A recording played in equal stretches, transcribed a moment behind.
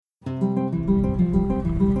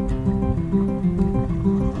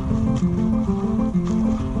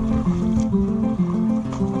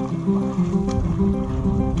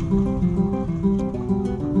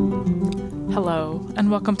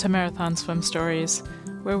welcome to Marathon Swim Stories,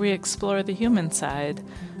 where we explore the human side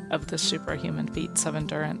of the superhuman feats of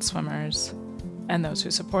endurance swimmers and those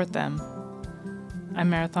who support them. I'm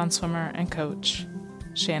marathon swimmer and coach,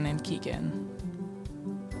 Shannon Keegan.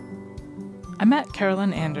 I met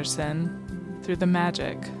Carolyn Anderson through the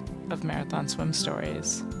magic of Marathon Swim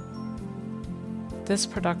Stories. This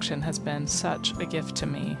production has been such a gift to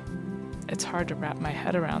me. It's hard to wrap my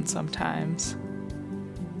head around sometimes.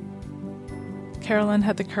 Carolyn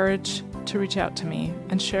had the courage to reach out to me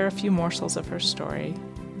and share a few morsels of her story.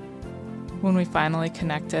 When we finally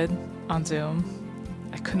connected on Zoom,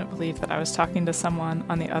 I couldn't believe that I was talking to someone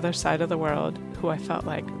on the other side of the world who I felt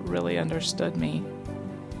like really understood me.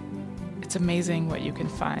 It's amazing what you can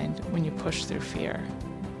find when you push through fear.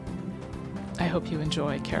 I hope you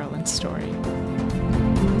enjoy Carolyn's story.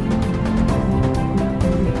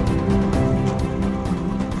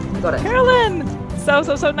 Got it. Carolyn!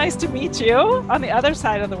 So nice to meet you on the other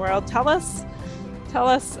side of the world. Tell us, tell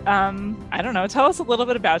us a little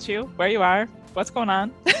bit about you, where you are, what's going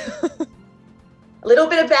on. A little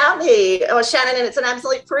bit about me. Oh, Shannon, and it's an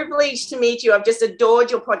absolute privilege to meet you. I've just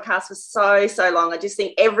adored your podcast for so long. I just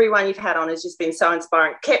think everyone you've had on has just been so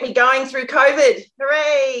inspiring. Kept me going through COVID.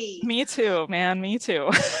 Hooray! Me too, man. Me too.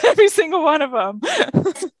 Every single one of them.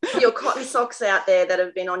 Your cotton socks out there that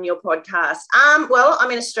have been on your podcast. Well,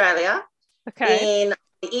 I'm in Australia. Okay. In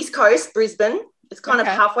the East Coast, Brisbane. It's kind of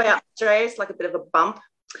halfway up Australia. It's like a bit of a bump.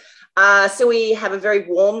 So we have a very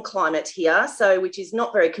warm climate here, which is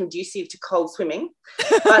not very conducive to cold swimming.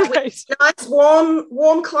 But Right. nice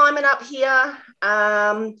warm climate up here.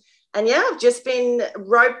 And yeah, I've just been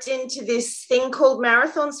roped into this thing called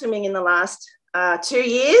marathon swimming in the last 2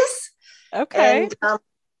 years. Okay. And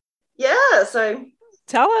so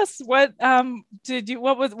tell us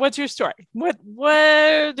what's your story?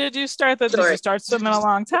 Where did you start that? Did you start swimming a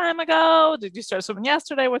long time ago? Did you start swimming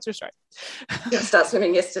yesterday? What's your story? I start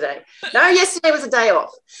swimming yesterday. No, yesterday was a day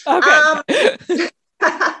off. Okay.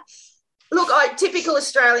 Look, typical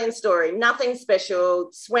Australian story, nothing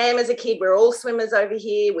special. Swam as a kid. We're all swimmers over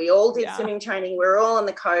here. We all did swimming training. We're all on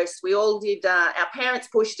the coast. We all did. Our parents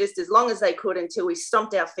pushed us as long as they could until we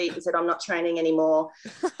stomped our feet and said, I'm not training anymore.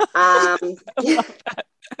 I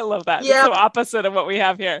love that. Yeah. It's so opposite of what we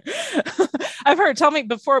have here. I've heard, tell me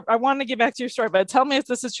before, I want to get back to your story, but tell me if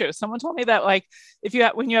this is true. Someone told me that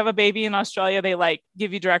when you have a baby in Australia, they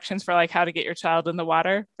give you directions for how to get your child in the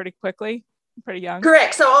water pretty quickly. Pretty young.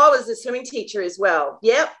 Correct. So I was a swimming teacher as well.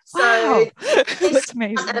 Yep. Wow. So that's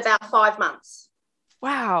amazing. at about 5 months.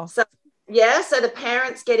 Wow. So the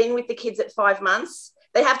parents get in with the kids at 5 months.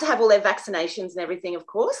 They have to have all their vaccinations and everything, of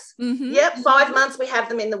course. Mm-hmm. Yep. 5 months we have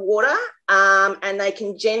them in the water, and they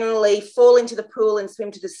can generally fall into the pool and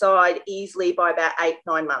swim to the side easily by about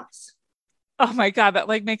 8-9 months. Oh my God, that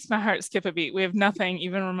makes my heart skip a beat. We have nothing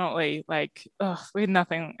even remotely we have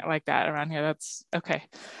nothing like that around here. That's okay.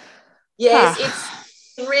 Yes,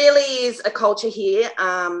 it really is a culture here.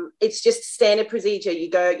 It's just standard procedure.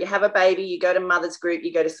 You have a baby, you go to mother's group,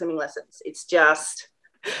 you go to swimming lessons. It's just,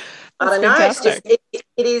 I don't know. It's just, it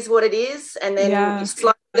is what it is. And then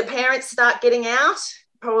the parents start getting out,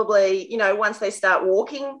 probably, once they start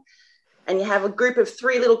walking, and you have a group of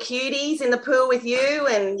 3 little cuties in the pool with you,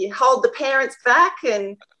 and you hold the parents back,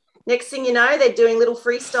 and next thing you know, they're doing little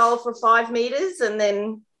freestyle for 5 meters, and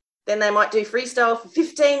then they might do freestyle for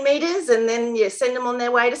 15 meters, and then you send them on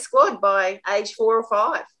their way to squad by age 4 or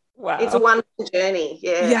 5. Wow. It's a wonderful journey.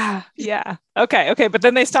 Yeah. Yeah. Okay. But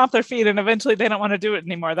then they stomp their feet and eventually they don't want to do it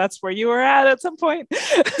anymore. That's where you were at some point.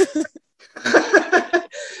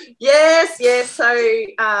 Yes. So,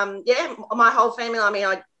 my whole family,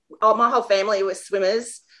 my whole family was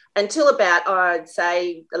swimmers until about, I'd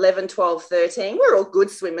say 11, 12, 13. We're all good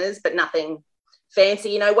swimmers, but nothing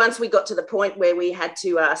fancy. Once we got to the point where we had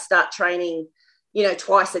to start training,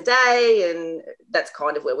 twice a day, and that's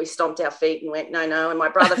kind of where we stomped our feet and went, no. And my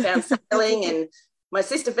brother found sailing, and my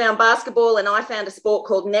sister found basketball, and I found a sport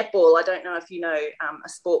called netball. I don't know if you know a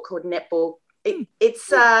sport called netball.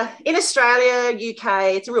 It's in Australia,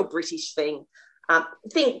 UK. It's a real British thing.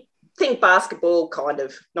 Think basketball, kind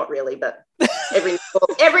of, not really, but every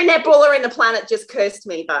netballer in the planet just cursed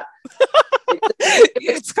me. But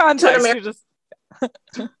it's context.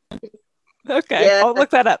 Okay, yeah. I'll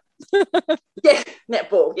look that up. Yeah,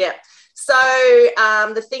 netball, yeah. So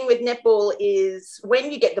the thing with netball is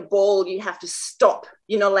when you get the ball, you have to stop.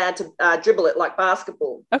 You're not allowed to dribble it like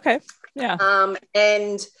basketball. Okay, yeah.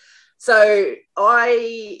 And so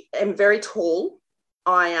I am very tall.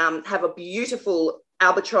 I have a beautiful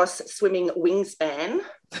albatross swimming wingspan.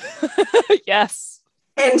 Yes.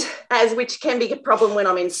 And which can be a problem when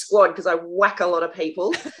I'm in squad because I whack a lot of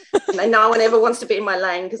people. And no one ever wants to be in my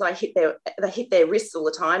lane because they hit their wrists all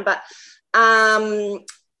the time. But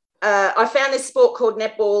I found this sport called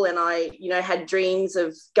netball, and I, had dreams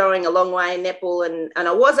of going a long way in netball, and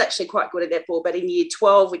I was actually quite good at netball. But in year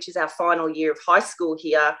 12, which is our final year of high school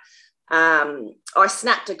here, I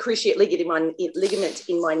snapped a cruciate ligament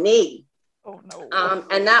in my knee. Oh no!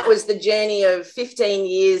 And that was the journey of 15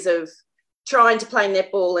 years of trying to play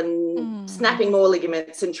netball and snapping more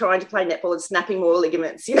ligaments, and trying to play netball and snapping more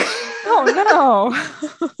ligaments. Oh no!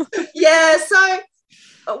 Yeah. So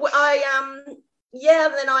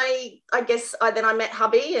then I met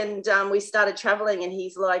hubby, and we started traveling, and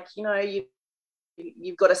he's like,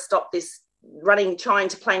 you've got to stop this trying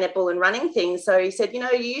to play netball and running thing. So he said, you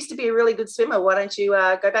used to be a really good swimmer. Why don't you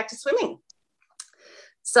go back to swimming?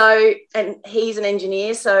 So, and he's an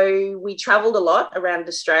engineer, so we traveled a lot around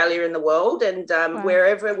Australia and the world, and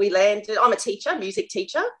wherever we landed, I'm a teacher, music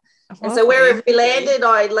teacher. And so wherever we landed,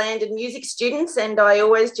 I landed music students, and I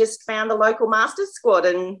always just found the local masters squad,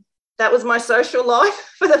 and that was my social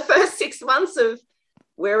life for the first 6 months of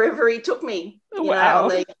wherever he took me. Wow.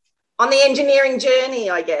 On the engineering journey,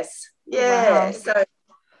 I guess. Yeah. Wow. So,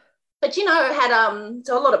 but I had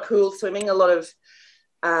so a lot of pool swimming, a lot of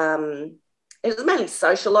it was mainly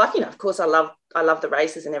social life. Of course, I love the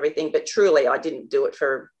races and everything, but truly, I didn't do it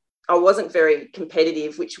I wasn't very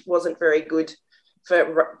competitive, which wasn't very good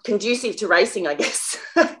conducive to racing, I guess.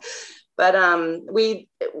 But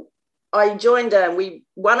I joined.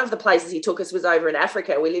 One of the places he took us was over in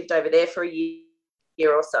Africa. We lived over there for a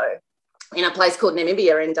year or so, in a place called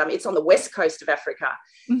Namibia, and it's on the west coast of Africa.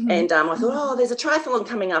 Mm-hmm. And I thought, there's a triathlon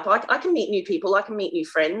coming up. I can meet new people. I can meet new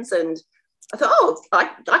friends. And I thought, I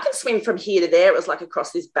can swim from here to there. It was like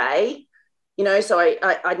across this bay, so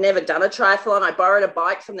I'd never done a triathlon. I borrowed a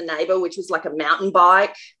bike from the neighbour, which was like a mountain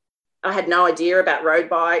bike. I had no idea about road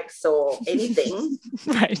bikes or anything.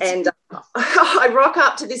 Right. And I rock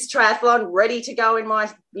up to this triathlon ready to go in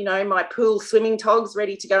my, my pool swimming togs,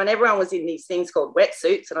 ready to go. And everyone was in these things called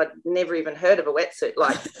wetsuits, and I'd never even heard of a wetsuit.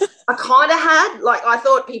 Like I kind of had, I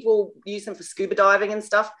thought people use them for scuba diving and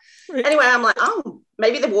stuff. Right. Anyway, I'm like,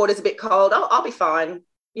 maybe the water's a bit cold. I'll be fine.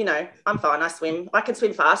 I'm fine. I swim. I can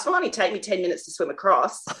swim fast. It'll only take me 10 minutes to swim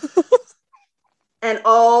across. And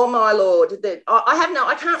oh my Lord,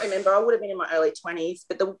 I can't remember. I would have been in my early 20s,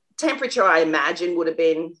 but the temperature I imagine would have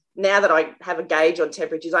been, now that I have a gauge on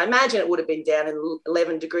temperatures, I imagine it would have been down in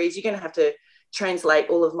 11 degrees. You're going to have to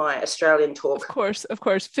translate all of my Australian talk. Of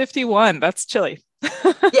course. 51, that's chilly.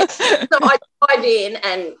 Yeah. So I dive in,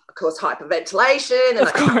 and of course hyperventilation, and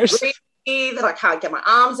I can't breathe, and I can't get my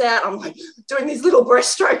arms out. I'm like doing these little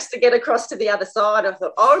breaststrokes to get across to the other side. I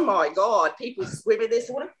thought, oh my God, people swim in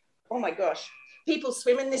this water. Oh my gosh. People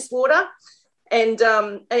swim in this water. And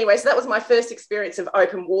anyway, so that was my first experience of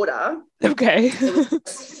open water. Okay. It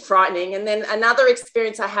was frightening. And then another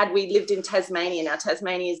experience I had, we lived in Tasmania. Now,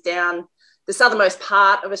 Tasmania is down the southernmost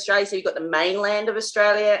part of Australia. So you've got the mainland of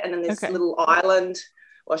Australia, and then this little island.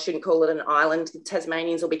 Well, I shouldn't call it an island. The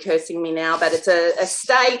Tasmanians will be cursing me now, but it's a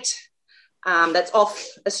state that's off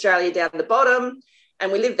Australia down the bottom.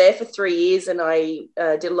 And we lived there for 3 years, and I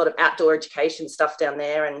did a lot of outdoor education stuff down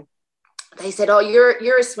there. And they said,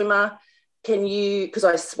 you're a swimmer. Can you, because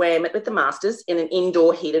I swam with the Masters in an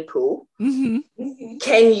indoor heated pool. Mm-hmm.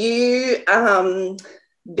 Can you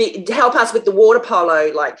help us with the water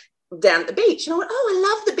polo, down at the beach? And I went,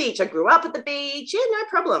 I love the beach. I grew up at the beach. Yeah, no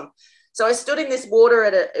problem. So I stood in this water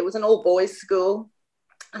it was an all boys school.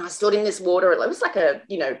 And I stood in this water. It was like a,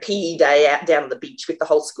 PE day out down at the beach with the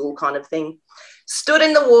whole school kind of thing. Stood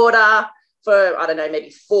in the water for, I don't know, maybe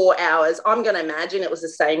 4 hours. I'm going to imagine it was the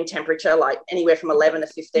same temperature, like anywhere from 11 to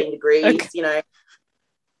 15 degrees,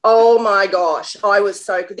 Oh my gosh. I was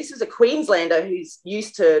this is a Queenslander who's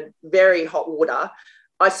used to very hot water.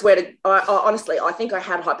 I swear to, I honestly, I think I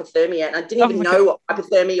had hypothermia, and I didn't even know what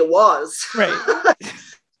hypothermia was. Right.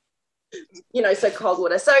 So cold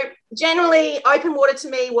water. So generally open water to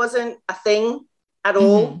me wasn't a thing at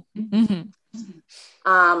all. Mm-hmm.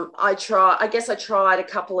 I tried a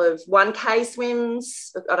couple of 1K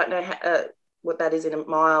swims. I don't know what that is in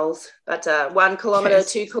miles, but 1 kilometre,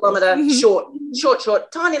 2 kilometre,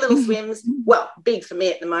 short, tiny little swims. Well, big for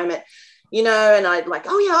me at the moment, and I'd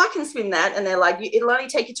I can swim that. And they're like, it'll only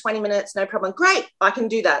take you 20 minutes, no problem. Great, I can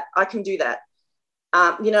do that.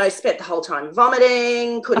 Spent the whole time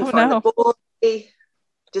vomiting, couldn't find the boy,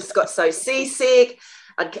 just got so seasick.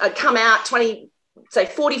 I'd come out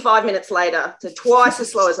 45 minutes later, so twice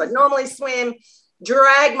as slow as I normally swim,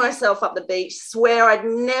 drag myself up the beach, swear I'd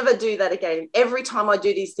never do that again. Every time I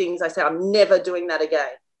do these things, I say, I'm never doing that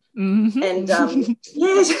again. Mm-hmm. And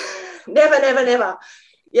yeah, never.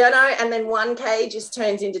 You know, and then 1K just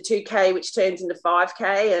turns into 2K, which turns into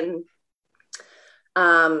 5K, and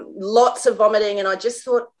lots of vomiting. And I just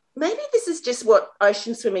thought, maybe this is just what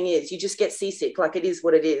ocean swimming is. You just get seasick, like it is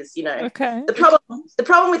what it is, you know. Okay. The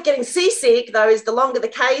problem with getting seasick, though, is the longer the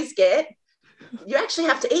Ks get, you actually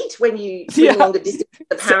have to eat when you swim longer distance,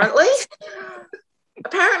 apparently.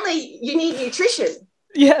 Apparently, you need nutrition.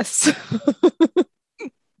 Yes.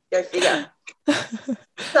 Go figure.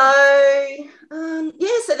 So,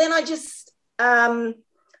 so then I just thought,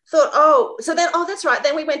 that's right.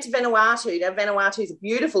 Then we went to Vanuatu. Now, Vanuatu is a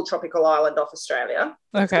beautiful tropical island off Australia.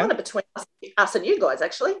 Okay. It's kind of between us and you guys,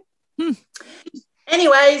 actually.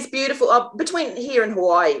 Anyways, beautiful. Between here and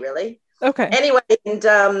Hawaii, really. Okay. Anyway, and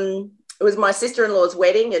it was my sister-in-law's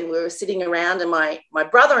wedding, and we were sitting around, and my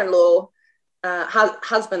brother-in-law,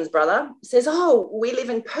 husband's brother, says, "Oh, we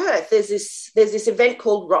live in Perth. There's this event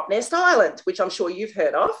called Rottnest Island, which I'm sure you've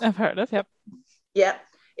heard of." I've heard of. Yep. Yeah,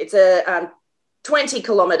 it's a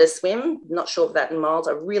 20-kilometer swim. Not sure of that in miles.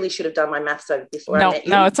 I really should have done my maths over before I met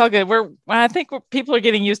you. No, it's all good. I think people are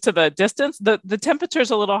getting used to the distance. The temperature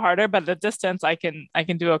is a little harder, but the distance I can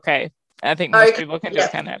do okay. I think most people can do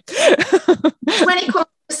it kind of. 20-kilometer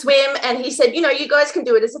swim, and he said, "You know, you guys can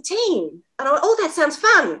do it as a team." And I went, "Oh, that sounds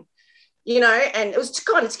fun." You know, and it was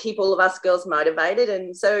kind of to keep all of us girls motivated.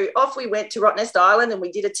 And so off we went to Rottnest Island, and we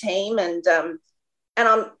did a team, and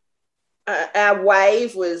our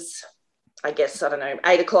wave was, I guess, I don't know,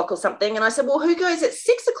 8 o'clock or something. And I said, "Well, who goes at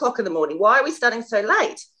 6 o'clock in the morning? Why are we starting so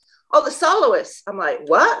late?" "Oh, the soloists." I'm like,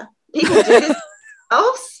 "What? People do this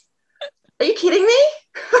themselves? Are you kidding me?"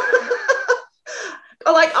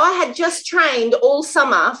 Like, I had just trained all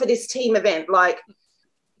summer for this team event. Like,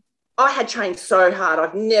 I had trained so hard.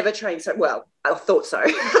 I've never trained so well. I thought so.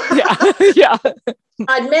 Yeah.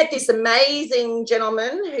 I'd met this amazing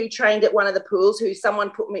gentleman who trained at one of the pools, who someone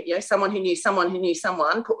put me, someone who knew someone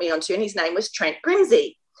put me onto, and his name was Trent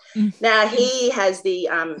Grimsey. Now, he has the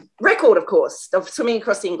record, of course, of swimming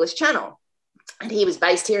across the English Channel. And he was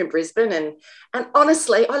based here in Brisbane. And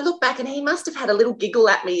honestly, I look back and he must have had a little giggle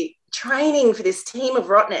at me training for this team of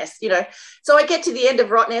Rottnest, you know. So I get to the end of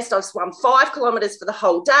Rottnest, I've swum 5 kilometres for the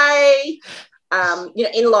whole day,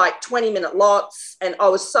 in like 20-minute lots. And I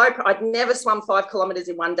was I'd never swum 5 kilometres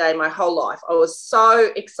in one day in my whole life. I was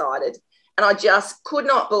so excited. And I just could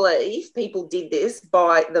not believe people did this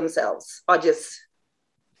by themselves. I'm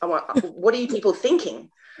like, what are you people thinking?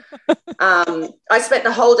 I spent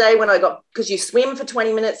the whole day because you swim for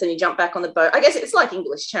 20 minutes and you jump back on the boat. I guess it's like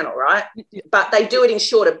English Channel, right? But they do it in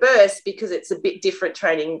shorter bursts because it's a bit different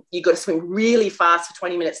training. You've got to swim really fast for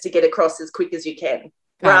 20 minutes to get across as quick as you can,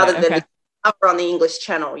 rather than over on the English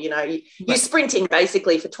Channel. You know, you're sprinting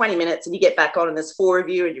basically for 20 minutes and you get back on, and there's 4 of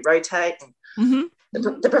you and you rotate. Mm-hmm.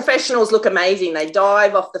 The professionals look amazing. They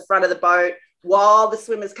dive off the front of the boat while the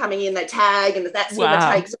swimmer's coming in. They tag, and that swimmer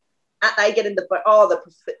takes. They get in the boat. Oh,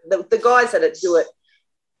 the guys that do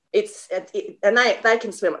it, and they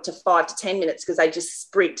can swim up to 5 to 10 minutes because they just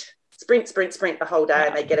sprint the whole day,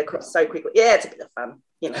 and they get across so quickly. Yeah, it's a bit of fun,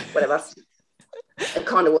 whatever. It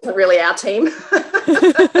kind of wasn't really our team.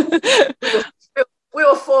 we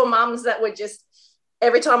were 4 mums that were just,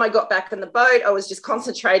 every time I got back in the boat, I was just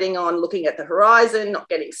concentrating on looking at the horizon, not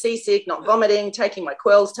getting seasick, not vomiting, taking my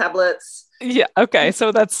Quells tablets. Yeah. Okay.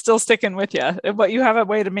 So that's still sticking with you, but you have a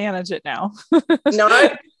way to manage it now.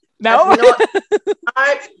 No.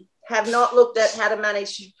 I have not looked at how to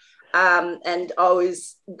manage. And I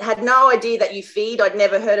had no idea that you feed. I'd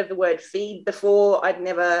never heard of the word feed before. I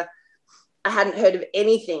hadn't heard of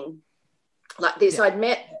anything like this. Yeah. I'd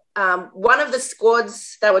met one of the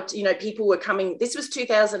squads that were, people were coming. This was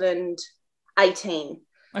 2018.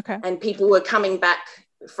 Okay. And people were coming back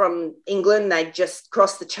from England. They just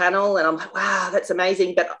crossed the channel, and I'm like, wow, that's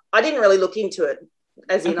amazing. But I didn't really look into it,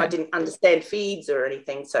 as in I didn't understand feeds or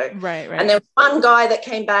anything. So right. And there was one guy that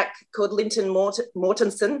came back called Linton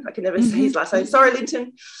Mortensen. I can never say his last name. Sorry,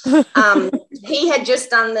 Linton. He had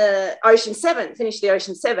just done the Ocean 7, finished the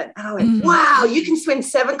Ocean 7, and I went, wow, you can swim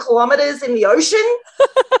 7 kilometers in the ocean.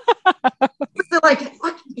 They're like,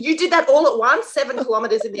 what? You did that all at once, 7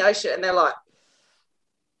 kilometers in the ocean? And they're like,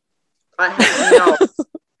 I have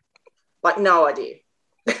no idea.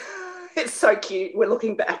 It's so cute. We're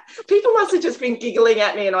looking back. People must have just been giggling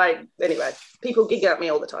at me, anyway, people giggle at me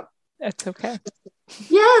all the time. That's okay.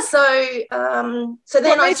 Yeah. So then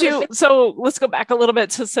so let's go back a little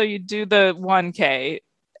bit. So you do the 1K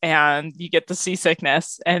and you get the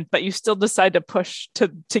seasickness, but you still decide to push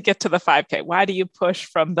to get to the 5K. Why do you push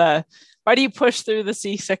through the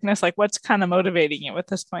seasickness? Like, what's kind of motivating you at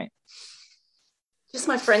this point? Just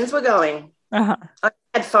my friends were going. Uh-huh.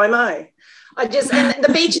 had FOMO. And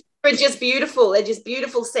the beaches are just beautiful. They're just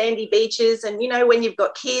beautiful sandy beaches. And, you know, when you've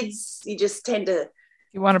got kids, you just tend to.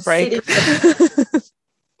 You want a break.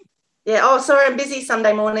 Yeah. Oh, sorry, I'm busy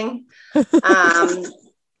Sunday morning. You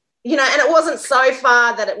know, and it wasn't so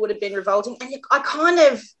far that it would have been revolting. And I kind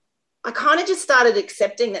of just started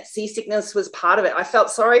accepting that seasickness was part of it. I felt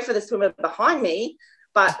sorry for the swimmer behind me,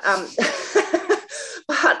 but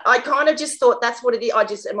but I kind of just thought that's what it is. I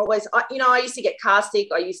used to get car sick.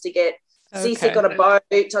 I used to get seasick on a boat.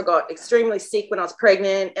 I got extremely sick when I was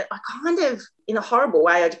pregnant. I kind of, in a horrible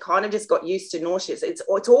way, I kind of just got used to nauseous. It's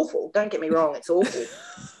awful. Don't get me wrong. It's awful.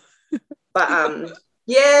 But I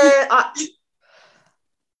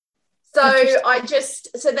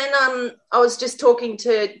was just talking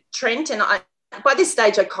to Trent, and by this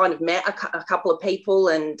stage I kind of met a couple of people,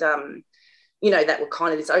 and you know, that were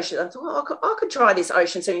kind of this ocean. I thought, well, I could try this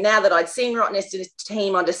ocean. So now that I'd seen Rottnest's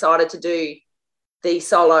team, I decided to do the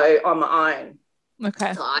solo on my own.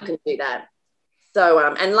 Okay. So I can do that. So,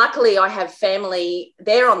 and luckily I have family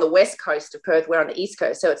there on the west coast of Perth. We're on the east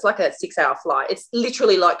coast. So it's like a 6-hour flight. It's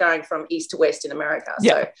literally like going from east to west in America.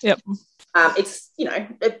 Yep. So it's, you know,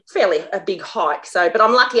 a big hike. So, but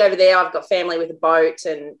I'm lucky over there. I've got family with a boat,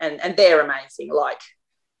 and they're amazing. Like,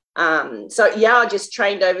 I just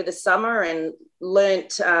trained over the summer and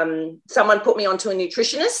learnt. Someone put me onto a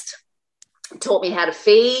nutritionist, taught me how to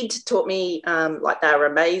feed, taught me like they were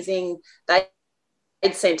amazing. They'd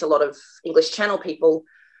sent a lot of English Channel people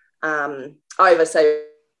over, so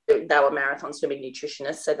they were marathon swimming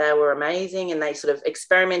nutritionists, so they were amazing, and they sort of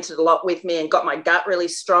experimented a lot with me and got my gut really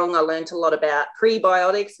strong. I learned a lot about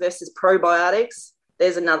prebiotics versus probiotics.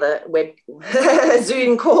 There's another web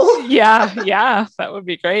Zoom call. Yeah, that would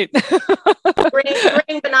be great.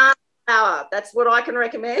 green banana flour. That's what I can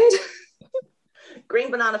recommend. Green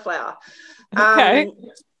banana flour. Okay.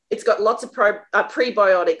 It's got lots of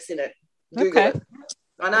prebiotics in it. Google it.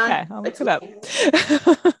 I know. Okay, I'll look it up.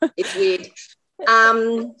 It's weird.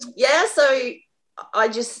 So I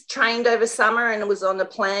just trained over summer and was on a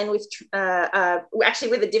plan with actually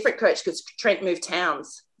with a different coach, because Trent moved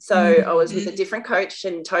towns. So I was with a different coach,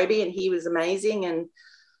 and Toby, and he was amazing. And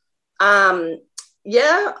I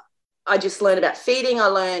just learned about feeding. I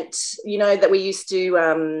learned, you know, that we used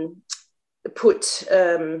to put,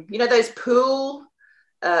 you know, those pool,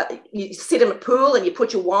 you sit in a pool and you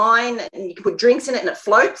put your wine and you can put drinks in it and it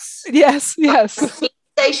floats. Yes.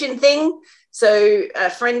 Station thing. So a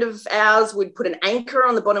friend of ours would put an anchor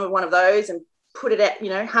on the bottom of one of those and put it at, you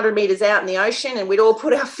know, 100 meters out in the ocean, and we'd all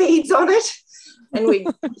put our feeds on it, and we'd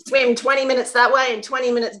swim 20 minutes that way and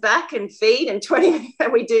 20 minutes back and feed, and 20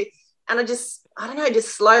 and we do. And I just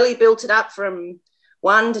slowly built it up from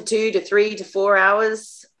 1 to 2 to 3 to 4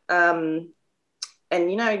 hours. And,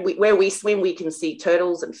 you know, where we swim, we can see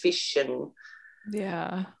turtles and fish and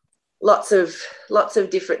lots of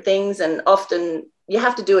different things. And often you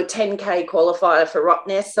have to do a 10K qualifier for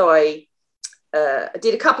Rottnest. So I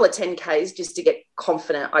did a couple of 10Ks just to get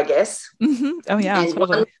confident, I guess. Mm-hmm. Oh, yeah.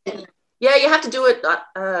 Totally. You have to do it.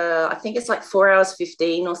 I think it's like 4 hours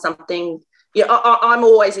 15 or something. Yeah, I'm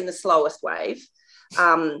always in the slowest wave.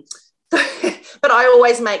 But I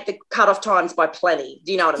always make the cutoff times by plenty.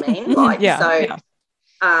 Do you know what I mean?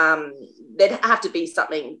 There'd have to be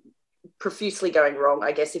something profusely going wrong,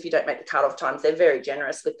 I guess, if you don't make the cutoff times. They're very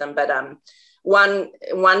generous with them. But one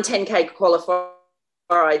 10K qualifier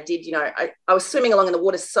I did, you know, I was swimming along in the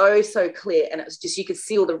water so clear, and it was just, you could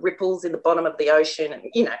see all the ripples in the bottom of the ocean, and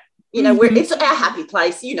you know, it's our happy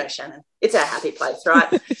place, you know, Shannon. It's our happy place, right?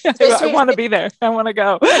 I want to be there. I want to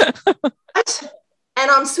go. And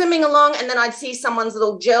I'm swimming along, and then I'd see someone's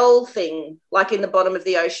little gel thing, like in the bottom of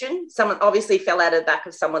the ocean. Someone obviously fell out of the back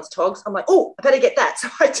of someone's togs. I'm like, oh, I better get that. So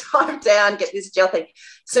I dive down, get this gel thing,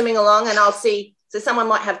 swimming along, and I'll see, so someone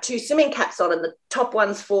might have 2 swimming caps on and the top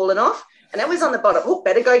one's fallen off, and it was on the bottom. Oh,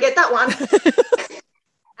 better go get that one.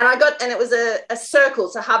 And it was a circle.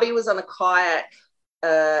 So hubby was on a kayak.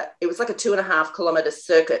 It was like a 2.5 kilometre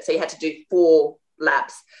circuit. So you had to do 4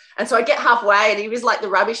 laps. And so I get halfway, and he was like the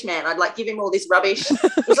rubbish man. I'd like give him all this rubbish. He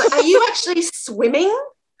was like, are you actually swimming?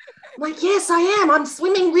 I'm like, yes, I am. I'm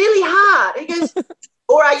swimming really hard. He goes,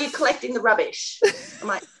 or are you collecting the rubbish? I'm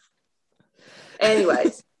like,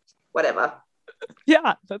 anyways, whatever.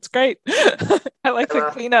 Yeah, that's great. I like the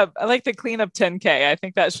cleanup. I like the cleanup 10K. I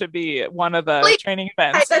think that should be one of the training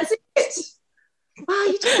events. Hey, that's it. Well,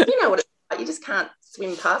 you know what it's like. You just can't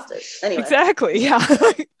swim past it. Anyway. Exactly. Yeah.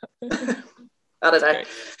 I don't know.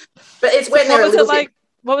 But it's when they're a little bit.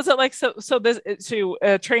 What was it like? So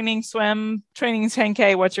training swim, training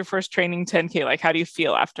 10K. What's your first training 10K like? How do you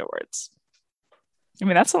feel afterwards? I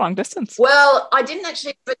mean, that's a long distance. Well, I didn't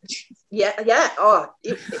actually, but yeah. Oh,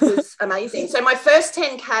 it was amazing. So my first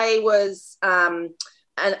 10K was an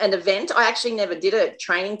event. I actually never did a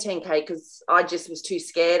training 10K because I just was too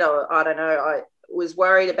scared. I don't know. I was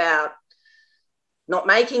worried about not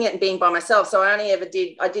making it and being by myself. So I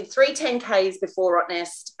did 3 10Ks before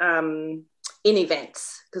Rottnest in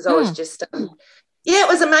events because I was just, it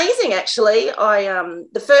was amazing actually.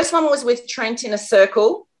 The first one was with Trent in a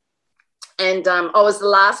circle. And I was the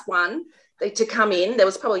last one to come in. There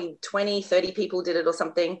was probably 20, 30 people did it or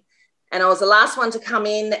something. And I was the last one to come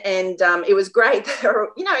in. And it was great. They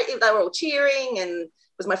were all cheering. And it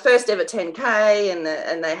was my first ever 10K.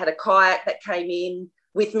 And they had a kayak that came in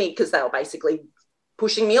with me because they were basically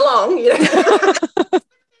pushing me along. It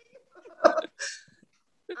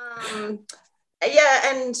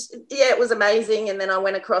was amazing. And then I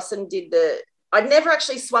went across and I'd never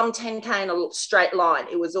actually swum 10K in a straight line.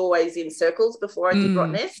 It was always in circles before I did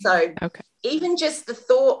Rottnest. So even just the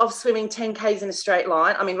thought of swimming 10Ks in a straight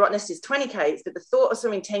line, I mean, Rottnest is 20Ks, but the thought of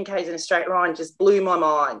swimming 10Ks in a straight line just blew my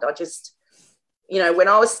mind. I just, when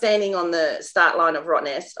I was standing on the start line of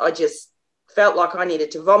Rottnest, I just felt like I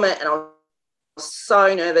needed to vomit and I was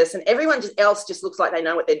so nervous. And everyone else just looks like they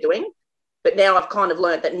know what they're doing. But now I've kind of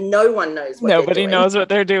learned that no one knows what they're doing. Nobody knows what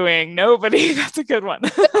they're doing. Nobody. That's a good one.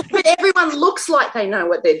 but everyone looks like they know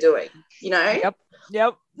what they're doing, Yep.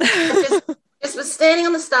 I just was standing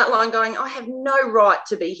on the start line going, I have no right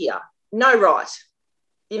to be here. No right.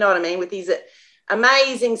 You know what I mean? With these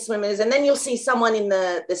amazing swimmers. And then you'll see someone in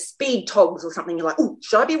the speed togs or something. You're like, oh,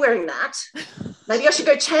 should I be wearing that? Maybe I should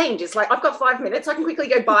go change. It's like, I've got 5 minutes. I can quickly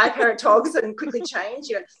go buy a pair of togs and quickly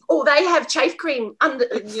change. Oh, they have chafe cream under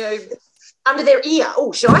their ear.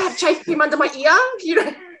 Oh, should I have chafe cream under my ear?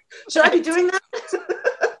 Should I be doing that?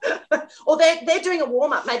 Or they're doing a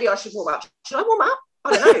warm-up. Maybe I should warm up. Should I warm up?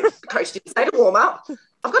 I don't know. The coach didn't say to warm up.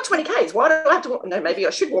 I've got 20Ks. Why do I have to warm up? No, maybe I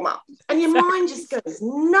should warm up. And your mind just goes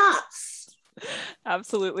nuts.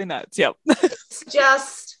 Absolutely nuts. Yep.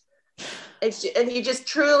 And you just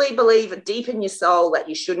truly believe deep in your soul that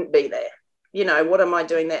you shouldn't be there. What am I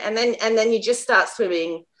doing there? And then you just start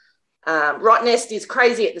swimming. Rottnest is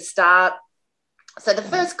crazy at the start. So the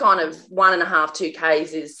first kind of 1.5,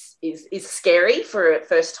 2Ks is scary for a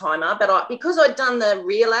first timer. But because I'd done the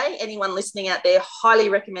relay, anyone listening out there, highly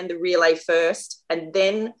recommend the relay first and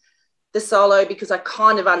then the solo, because I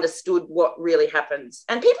kind of understood what really happens.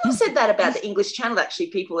 And people have said that about the English Channel, actually,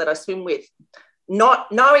 people that I swim with.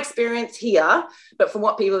 No experience here, but from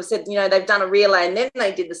what people have said, they've done a relay and then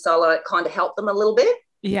they did the solo. It kind of helped them a little bit.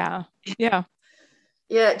 Yeah.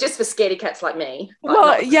 Yeah, just for scaredy cats like me.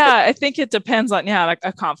 Well, I think it depends on, like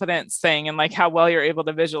a confidence thing and like how well you're able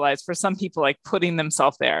to visualize. For some people, like putting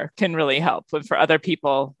themselves there can really help. But for other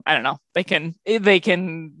people, I don't know, they can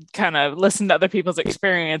kind of listen to other people's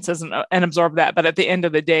experiences and absorb that. But at the end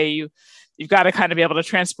of the day, you've got to kind of be able to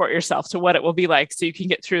transport yourself to what it will be like so you can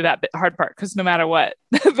get through that hard part. Because no matter what,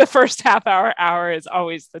 the first half hour is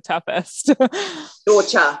always the toughest.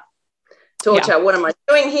 Torture. Yeah. What am I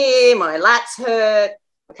doing here? My lats hurt.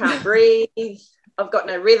 I can't breathe. I've got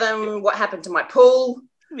no rhythm. What happened to my pool?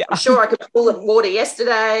 Yeah. I'm sure I could pull the water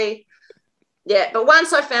yesterday. Yeah, but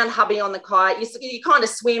once I found hubby on the kayak, you kind of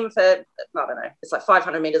swim for, I don't know, it's like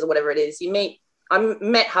 500 meters or whatever it is. I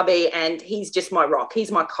met hubby and he's just my rock.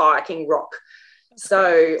 He's my kayaking rock.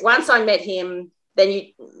 So once I met him,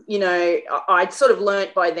 then I'd sort of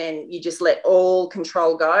learnt by then, you just let all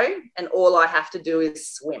control go and all I have to do is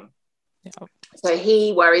swim. Yeah. So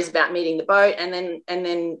he worries about meeting the boat, and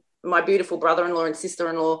then my beautiful brother-in-law and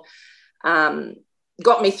sister-in-law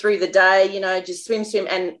got me through the day. Just swim,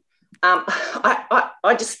 and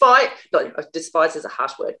I despise is a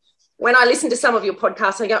harsh word. When I listen to some of your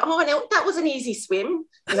podcasts, I go, oh, no, that was an easy swim.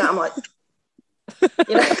 I'm like,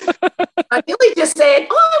 I nearly just said,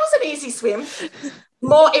 oh, it was an easy swim.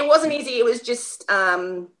 It wasn't easy. It was just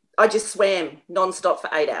I just swam nonstop for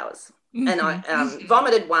 8 hours, and I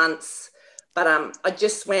vomited once. But I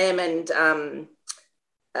just swam and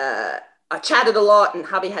I chatted a lot and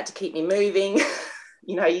hubby had to keep me moving.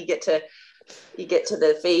 You get to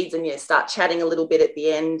the feeds and you start chatting a little bit at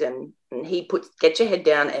the end and he get your head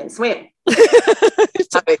down and swim.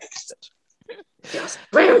 Just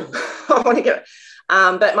swim. I want to go.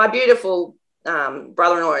 But my beautiful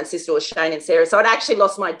brother-in-law and sister was Shane and Sarah. So I'd actually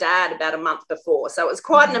lost my dad about a month before. So it was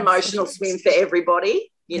quite an emotional swim for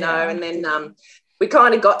everybody, and then we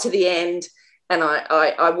kind of got to the end. And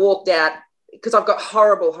I walked out because I've got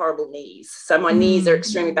horrible, horrible knees. So my knees are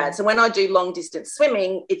extremely bad. So when I do long distance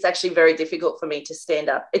swimming, it's actually very difficult for me to stand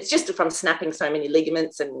up. It's just from snapping so many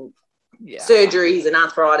ligaments and surgeries and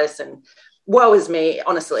arthritis. And woe is me.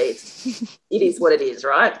 Honestly, it is what it is,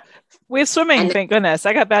 right? We're swimming, thank goodness.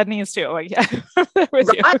 I got bad knees too. Like, yeah, with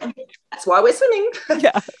right? you. That's why we're swimming.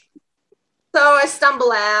 Yeah. So I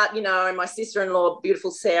stumble out, and my sister-in-law,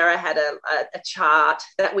 beautiful Sarah, had a chart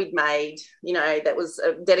that we'd made, that was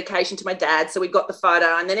a dedication to my dad. So we got the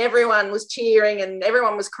photo, and then everyone was cheering and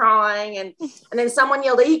everyone was crying. And then someone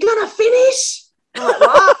yelled, "Are you going to finish?" I'm like,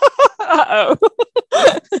 what? Uh-oh.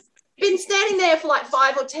 Been standing there for like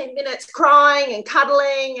 5 or 10 minutes crying and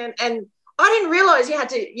cuddling. And I didn't realize you had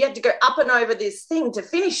to go up and over this thing to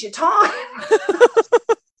finish your time.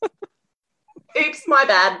 Oops, my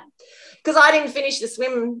bad. Because I didn't finish the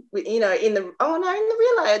swim, in the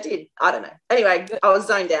relay I did. I don't know. Anyway, I was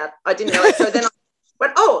zoned out. I didn't know it. So then I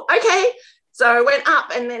went, oh, okay. So I went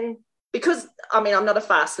up, and then because, I'm not a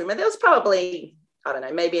fast swimmer, there was probably, I don't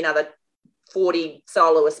know, maybe another 40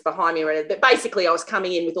 soloists behind me. But basically I was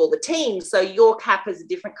coming in with all the teams. So your cap is a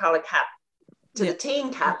different colour cap to the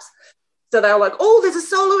team caps. So they were like, oh, there's a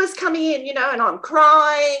soloist coming in, and I'm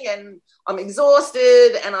crying and I'm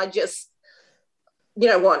exhausted and I just,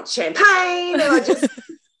 want champagne, and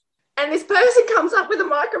and this person comes up with a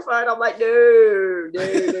microphone. I'm like, no,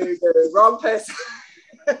 wrong person.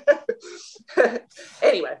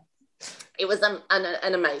 Anyway, it was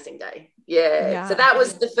an amazing day. Yeah. So that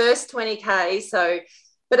was the first 20K. So,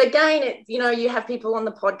 but again, you have people on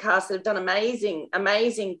the podcast that have done amazing,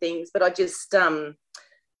 amazing things, but I just,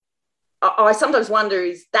 I sometimes wonder,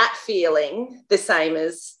 is that feeling the same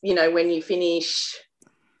as, when you finish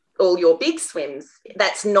all your big swims?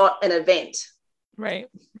 That's not an event, right?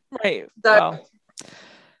 So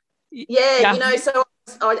so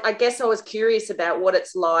I guess I was curious about what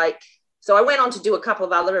it's like. So I went on to do a couple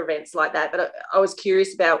of other events like that, but I was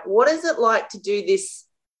curious about what is it like to do this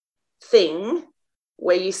thing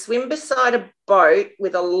where you swim beside a boat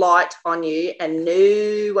with a light on you and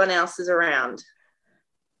no one else is around.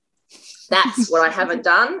 That's what I haven't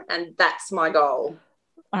done, and that's my goal.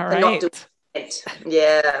 All right.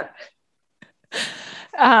 Yeah.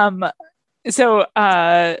 So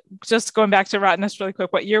just going back to Rottnest really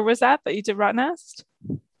quick, what year was that you did Rottnest?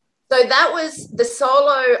 So that was the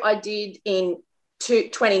solo I did in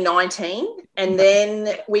 2019, and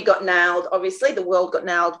then we got nailed. Obviously, the world got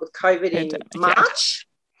nailed with COVID in March.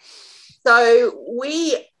 Yeah. So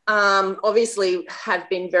we obviously have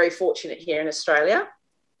been very fortunate here in Australia.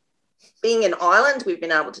 Being an island, we've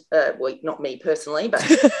been able to, well, not me personally, but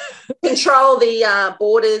control the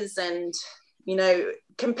borders. And,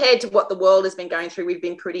 compared to what the world has been going through, we've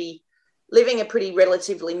been living a pretty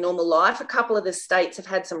relatively normal life. A couple of the states have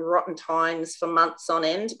had some rotten times for months on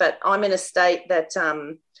end, but I'm in a state that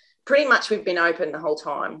pretty much we've been open the whole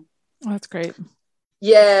time. Oh, that's great.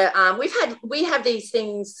 Yeah, we have these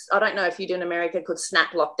things, I don't know if you do in America, called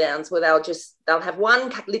snap lockdowns, where they'll have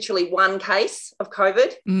literally one case of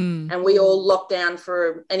COVID, and we all lock down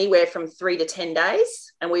for anywhere from 3 to 10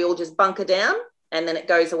 days, and we all just bunker down, and then it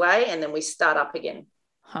goes away, and then we start up again.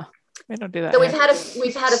 Huh. We don't do that. So we've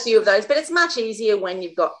had a few of those, but it's much easier when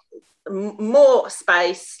you've got more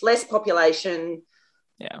space, less population.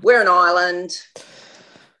 Yeah, we're an island.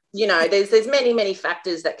 There's many, many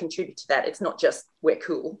factors that contribute to that. It's not just we're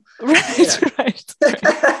cool. Right, right.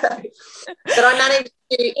 But I managed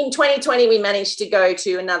to, in 2020, we managed to go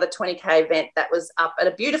to another 20K event that was up at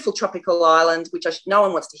a beautiful tropical island, which no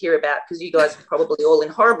one wants to hear about because you guys are probably all in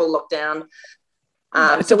horrible lockdown.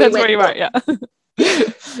 It depends where you are, yeah.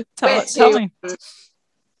 Tell me. It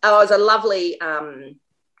was a lovely...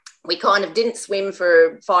 we kind of didn't swim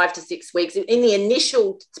for 5 to 6 weeks. In the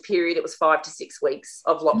initial period, it was 5 to 6 weeks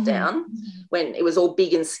of lockdown when it was all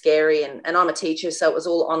big and scary. And I'm a teacher, so it was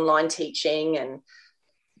all online teaching and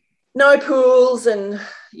no pools. And,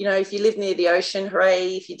 if you live near the ocean,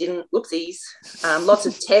 hooray. If you didn't, whoopsies. Lots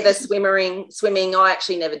of tether swimming. I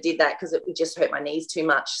actually never did that because it would just hurt my knees too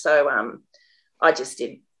much. So I just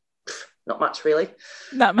did not much, really.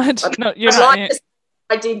 Not much.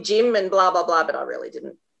 I did gym and blah, blah, blah, but I really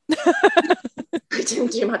didn't. I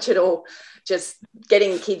didn't do much at all, just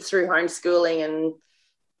getting kids through homeschooling and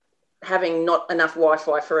having not enough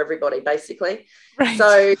Wi-Fi for everybody, basically. Right.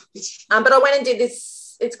 So but I went and did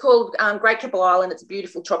this. It's called Great Keppel Island. It's a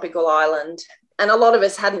beautiful tropical island, and a lot of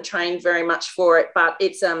us hadn't trained very much for it, but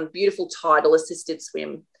it's beautiful tidal assisted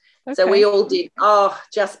swim. Okay. So we all did.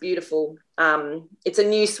 Just beautiful. It's a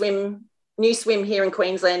new swim here in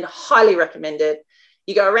Queensland. Highly recommend it.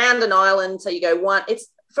 You go around an island, so you go one. It's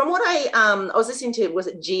from what I was listening to, was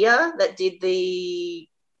it Gia that did the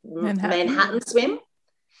Manhattan swim?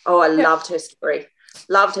 Oh, I loved her story.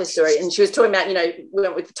 And she was talking about, we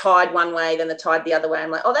went with the tide one way, then the tide the other way.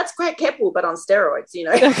 I'm like, oh, that's Great Keppel, but on steroids,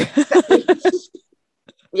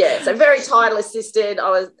 Yeah, so very title assisted.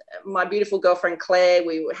 My beautiful girlfriend Claire,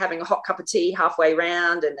 we were having a hot cup of tea halfway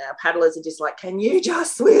round, and our paddlers are just like, can you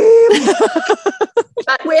just swim?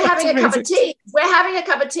 But we're having a cup of tea. We're having a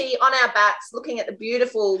cup of tea on our backs, looking at the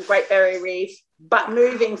beautiful Great Barrier Reef, but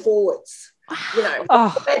moving forwards. You know,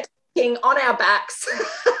 we're talking on our backs.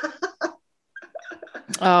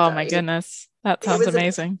 Oh my goodness, that sounds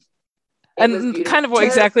amazing. And kind of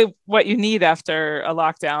exactly what you need after a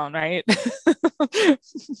lockdown, right?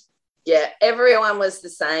 Yeah, everyone was the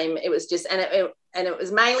same. It was just, and it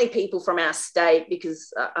was mainly people from our state,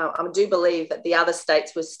 because I do believe that the other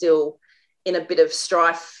states were still in a bit of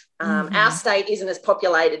strife. Our state isn't as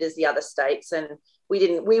populated as the other states, and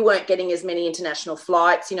we weren't getting as many international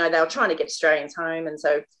flights. You know, they were trying to get Australians home, and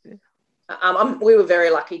so we were very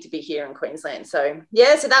lucky to be here in Queensland. So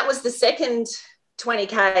yeah, so that was the second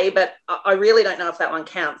 20K, but I really don't know if that one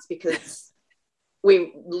counts, because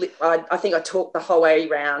I think I talked the whole way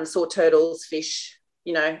around, saw turtles, fish,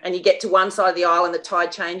 you know, and you get to one side of the island, the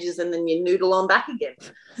tide changes, and then you noodle on back again.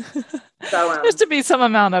 So there's to be some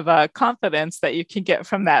amount of confidence that you can get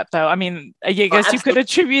from that, though. I mean, I guess you could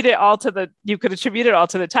attribute it all to the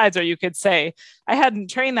tides, or you could say, I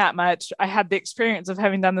hadn't trained that much. I had the experience of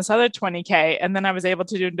having done this other 20K, and then I was able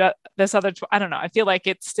to do this other. I don't know. I feel like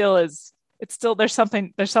it still is. It's still, there's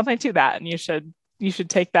something to that, and you should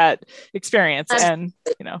take that experience. And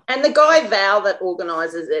you know, and the guy Val that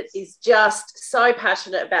organizes it is just so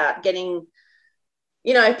passionate about getting,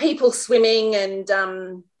 you know, people swimming,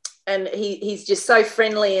 and he's just so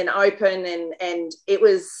friendly and open, and it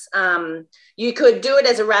was you could do it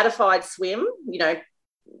as a ratified swim, you know,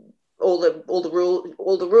 all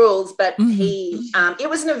the rules, but it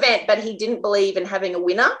was an event, but he didn't believe in having a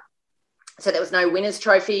winner. So there was no winners'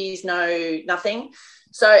 trophies, nothing.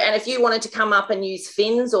 So, and if you wanted to come up and use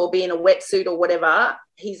fins or be in a wetsuit or whatever,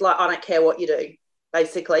 he's like, I don't care what you do,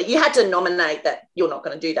 basically. You had to nominate that you're not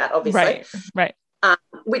going to do that, obviously. Right.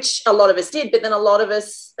 Which a lot of us did, but then a lot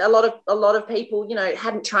of people, you know,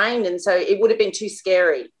 hadn't trained, and so it would have been too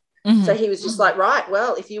scary. So he was just like, right,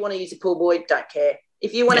 well, if you want to use a pool buoy, don't care.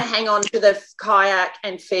 If you want to hang on to the kayak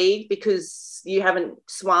and feed because you haven't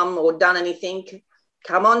swum or done anything,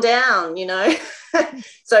 come on down, you know.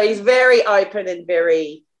 So he's very open and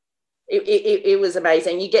it was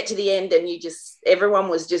amazing. You get to the end and everyone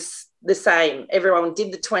was just the same. Everyone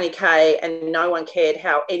did the 20K and no one cared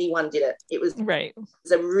how anyone did it. It was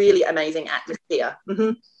a really amazing atmosphere.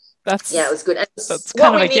 It was good. And that's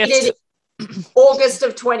kind of a gift. August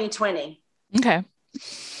of 2020. Okay,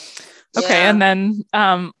 and then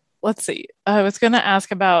let's see. I was going to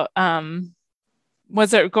ask about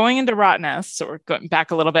was there, going into Rottnest, or going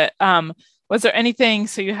back a little bit, was there anything,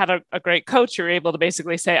 so you had a great coach, you were able to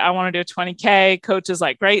basically say, I want to do a 20K, coach is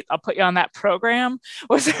like, great, I'll put you on that program,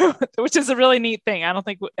 was there, which is a really neat thing. I don't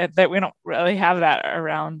think that we don't really have that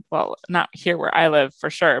around, well, not here where I live for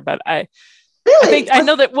sure, but I think I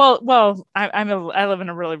know that, I live in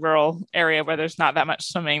a really rural area where there's not that much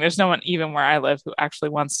swimming. There's no one even where I live who actually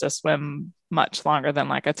wants to swim much longer than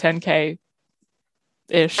like a 10K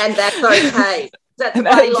ish. And that's okay.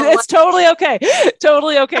 It's totally okay.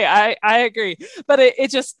 I agree, but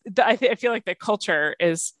it just, I feel like the culture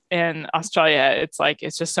is in Australia,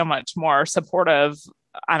 it's just so much more supportive,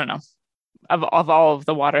 I don't know, of all of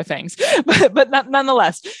the water things, but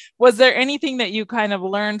nonetheless, was there anything that you kind of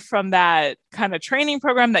learned from that kind of training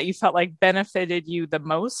program that you felt like benefited you the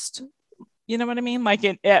most? You know what I mean? Like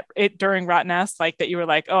it during Rottnest, like that you were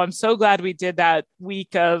like, oh, I'm so glad we did that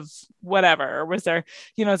week of whatever. Or was there,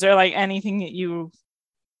 you know, is there like anything that you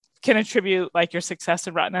can attribute like your success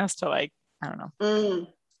in Rottnest to, like, I don't know.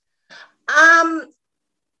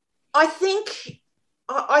 I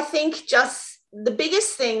think just the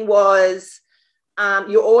biggest thing was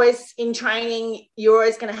you're always in training, you're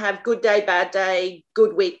always going to have good day, bad day,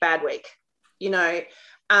 good week, bad week, you know.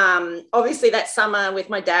 Obviously that summer with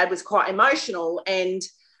my dad was quite emotional, and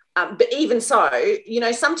but even so, you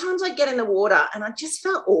know, sometimes I get in the water and I just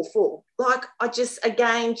felt awful. Like I just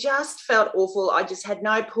felt awful. I just had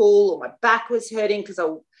no pull, or my back was hurting because I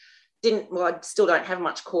still don't have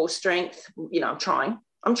much core strength. You know, I'm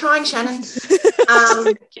trying, Shannon.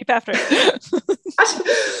 Keep after it.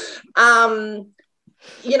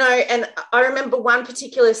 You know, and I remember one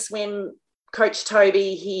particular swim, Coach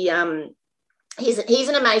Toby, he's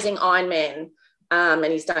an amazing Ironman, and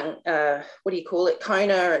he's done what do you call it,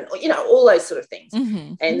 Kona, and you know, all those sort of things.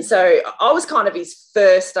 And so I was kind of his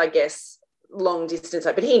first, I guess, long distance,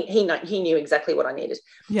 but he knew exactly what I needed.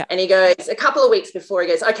 Yeah. And he goes, a couple of weeks before, he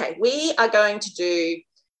goes, okay, we are going to do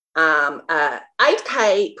a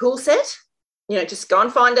 8K pool set. You know, just go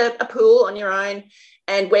and find a pool on your own,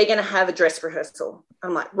 and we're going to have a dress rehearsal.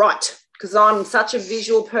 I'm like, right, because I'm such a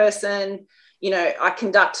visual person. I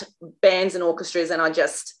conduct bands and orchestras, and I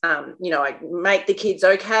just, I make the kids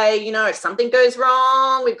okay. If something goes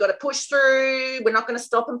wrong, we've got to push through. We're not going to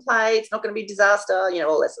stop and play. It's not going to be a disaster,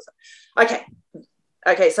 all that sort of stuff.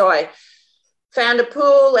 Okay. So I found a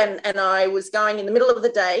pool, and I was going in the middle of the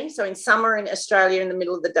day. So in summer in Australia, in the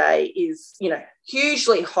middle of the day is,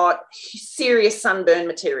 hugely hot, serious sunburn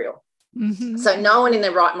material. Mm-hmm. So no one in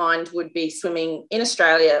their right mind would be swimming in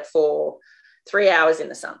Australia for 3 hours in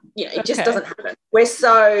the sun. It just doesn't happen. We're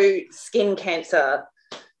so skin cancer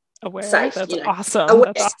aware. Safe. That's awesome.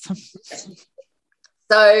 Aware. That's awesome.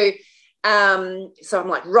 So I'm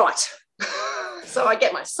like, right. So I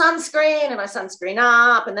get my sunscreen and I sunscreen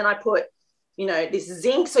up, and then I put, this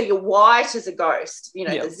zinc, so you're white as a ghost,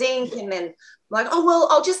 the zinc. And then I'm like, oh,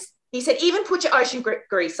 well, he said, even put your ocean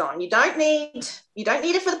grease on. You don't need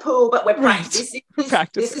it for the pool, but we're practicing.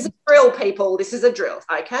 This is a drill, people. This is a drill.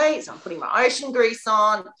 Okay. So I'm putting my ocean grease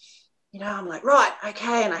on. I'm like, right,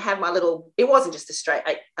 okay. And I have my little, it wasn't just a straight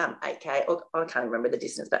 8K. I can't remember the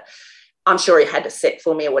distance, but I'm sure he had a set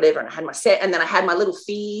for me or whatever. And I had my set, and then I had my little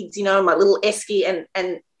feeds, my little esky,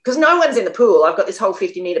 and because no one's in the pool. I've got this whole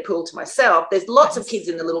 50-meter pool to myself. There's lots of kids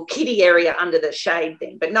in the little kiddie area under the shade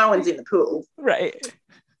thing, but no one's in the pool. Right.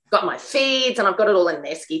 Got my feeds, and I've got it all in the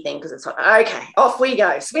esky thing, because it's like, okay, off we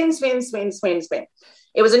go. Swim, swim, swim, swim, swim.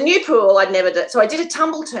 It was a new pool. I'd never done. So I did a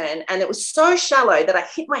tumble turn, and it was so shallow that I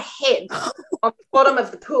hit my head on the bottom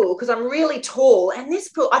of the pool, because I'm really tall. And this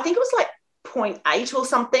pool, I think it was like 0.8 or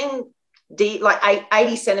something, deep, like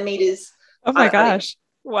 80 centimeters. Oh my gosh.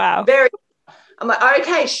 Wow. I'm like,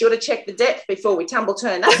 okay, should have checked the depth before we tumble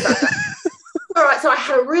turn. That's okay. All right. So I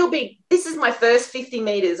had a real big, this is my first 50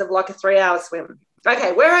 meters of like a 3-hour swim.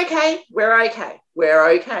 Okay, we're okay.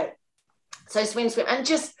 So swim. And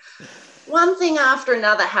just one thing after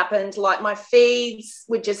another happened. Like, my feeds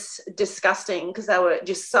were just disgusting, because they were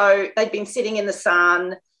just they'd been sitting in the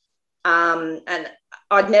sun, and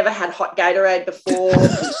I'd never had hot Gatorade before.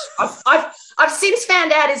 I've since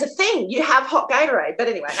found out is a thing. You have hot Gatorade. But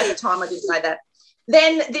anyway, at the time I didn't know that.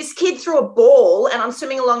 Then this kid threw a ball, and I'm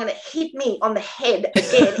swimming along, and it hit me on the head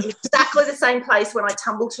again, in exactly the same place when I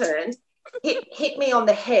tumble turned. Hit me on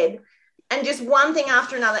the head, and just one thing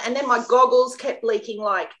after another. And then my goggles kept leaking,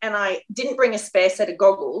 and I didn't bring a spare set of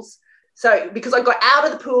goggles. So because I got out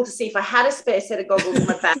of the pool to see if I had a spare set of goggles in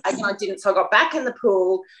my bag, and I didn't. So I got back in the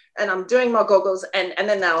pool, and I'm doing my goggles, and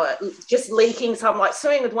then they were just leaking. So I'm like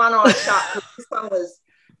swimming with one eye shut.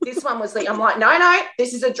 This one was leaking. I'm like, no,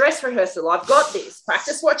 this is a dress rehearsal. I've got this.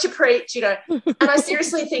 Practice what you preach, And I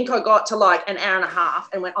seriously think I got to like an hour and a half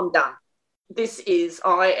and went, I'm done.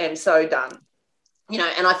 I am so done,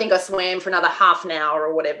 and I think I swam for another half an hour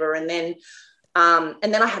or whatever. And then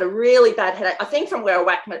I had a really bad headache, I think from where I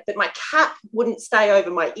whacked but my cap wouldn't stay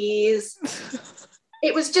over my ears.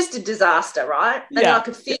 It was just a disaster, right? And then I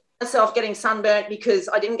could feel myself getting sunburnt because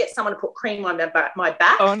I didn't get someone to put cream on my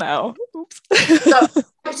back. Oh no. So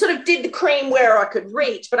I sort of did the cream where I could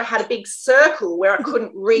reach, but I had a big circle where I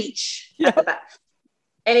couldn't reach at the back.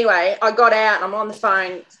 Anyway, I got out, and I'm on the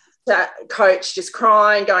phone to coach, just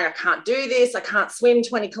crying, going, I can't do this. I can't swim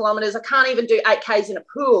 20 kilometers. I can't even do 8Ks in a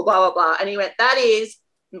pool, blah, blah, blah. And he went, that is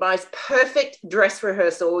the most perfect dress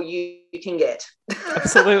rehearsal you can get.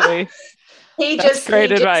 Absolutely. That's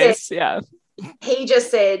great advice. He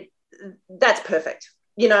just said, that's perfect.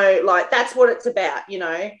 That's what it's about,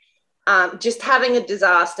 just having a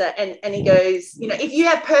disaster. And he goes, if you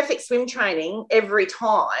have perfect swim training every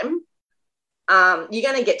time, you're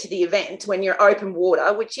going to get to the event when you're open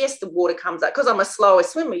water, which, yes, the water comes up. Because I'm a slower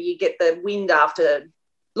swimmer, you get the wind after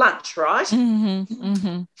lunch, right? Mm-hmm,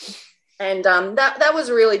 mm-hmm. And that was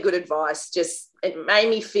really good advice. Just, it made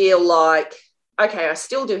me feel like, okay, I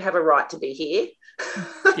still do have a right to be here.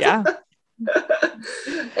 Yeah.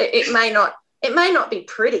 it may not be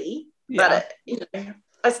pretty, but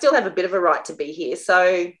I still have a bit of a right to be here.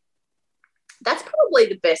 So that's probably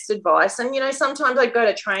the best advice. And, sometimes I go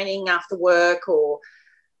to training after work, or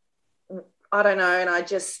I don't know, and I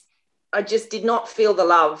just did not feel the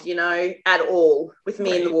love, at all with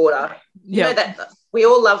me in the water. That we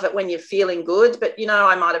all love it when you're feeling good, but,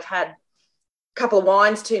 I might have had a couple of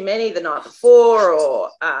wines too many the night before,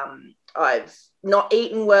 or I've not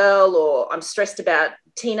eaten well, or I'm stressed about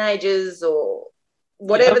teenagers, or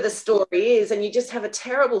whatever the story is, and you just have a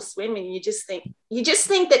terrible swim, and you just think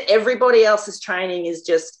that everybody else's training is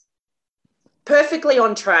just perfectly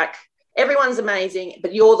on track. Everyone's amazing,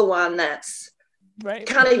 but you're the one that's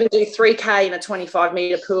can't even do 3K in a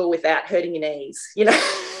 25-meter pool without hurting your knees,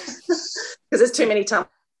 because there's too many tumble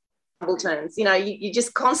turns. You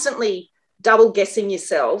just constantly double guessing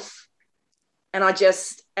yourself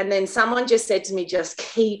and then someone just said to me, just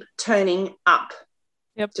keep turning up.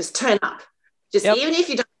 Yep. Just turn up. Just Yep. even if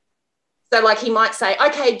you don't. So like he might say,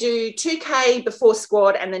 okay, do 2K before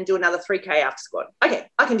squad and then do another 3K after squad. Okay,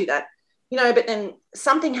 I can do that. But then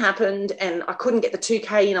something happened and I couldn't get the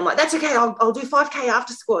 2K in. I'm like, that's okay. I'll do 5K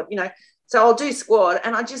after squad, So I'll do squad.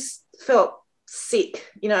 And I just felt sick,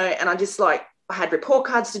 and I just like, I had report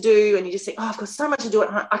cards to do, and you just think, oh, I've got so much to do.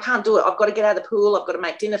 I can't do it. I've got to get out of the pool. I've got to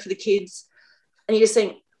make dinner for the kids. And you just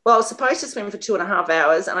think, well, I was supposed to swim for 2.5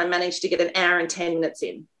 hours and I managed to get an hour and 10 minutes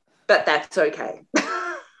in, but that's okay.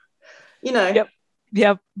 Yep.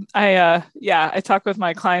 I talk with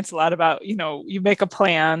my clients a lot about, you make a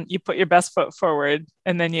plan, you put your best foot forward,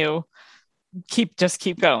 and then you keep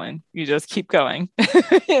going. You just keep going.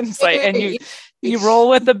 It's like, and you roll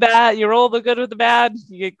with the bad, you roll the good with the bad.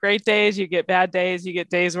 You get great days, you get bad days, you get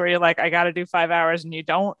days where you're like, I got to do 5 hours, and you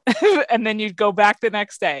don't. And then you go back the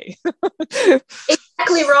next day.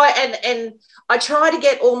 Exactly right. And I try to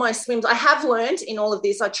get all my swims. I have learned in all of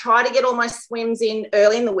this, I try to get all my swims in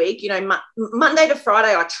early in the week. Monday to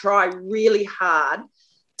Friday, I try really hard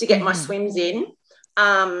to get my swims in.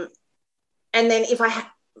 And then if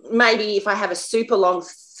I have a super long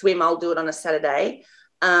swim, I'll do it on a Saturday.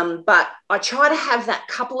 But I try to have that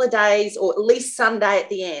couple of days or at least Sunday at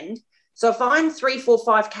the end. So if I'm 3, 4,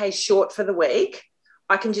 5K short for the week,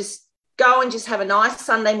 I can just go and just have a nice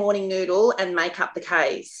Sunday morning noodle and make up the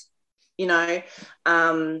Ks.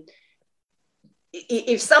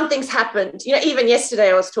 If something's happened, even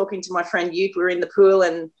yesterday I was talking to my friend Yuke. We were in the pool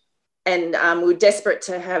and we were desperate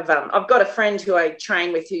to have, I've got a friend who I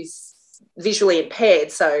train with who's visually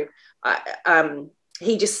impaired. So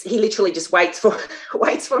he literally just waits for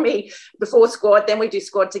me before squad. Then we do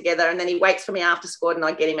squad together, and then he waits for me after squad, and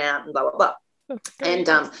I get him out and blah, blah, blah.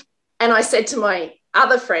 And I said to my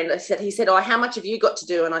other friend, he said, oh, how much have you got to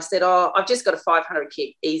do? And I said, oh, I've just got a 500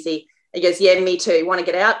 kick, easy. He goes, yeah, me too. Want to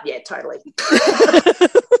get out? Yeah, totally.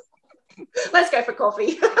 Let's go for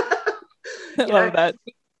coffee. I love that.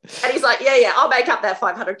 And he's like, yeah, I'll make up that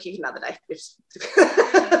 500 kick another day.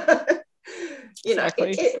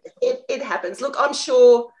 Exactly. It happens. Look, I'm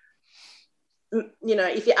sure,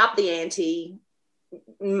 if you up the ante,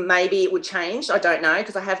 maybe it would change. I don't know,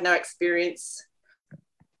 because I have no experience.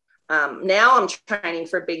 Now I'm training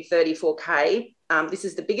for a big 34K. This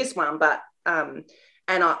is the biggest one, but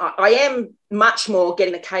and I am much more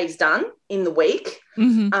getting the Ks done in the week.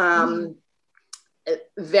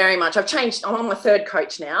 Very much. I've changed. I'm on my third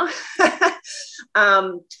coach now.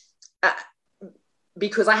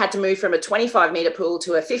 Because I had to move from a 25-meter pool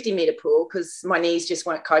to a 50-meter pool because my knees just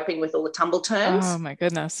weren't coping with all the tumble turns. Oh my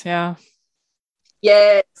goodness, yeah.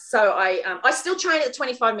 Yeah, so I still train at the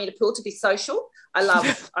 25-meter pool to be social.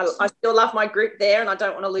 I still love my group there, and I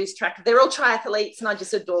don't want to lose track. They're all triathletes, and I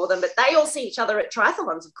just adore them. But they all see each other at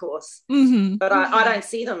triathlons, of course. But I don't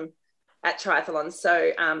see them at triathlons.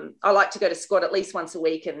 So I like to go to squad at least once a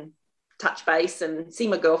week and touch base and see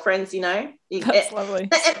my girlfriends. That's lovely.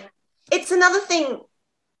 It's another thing,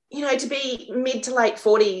 to be mid to late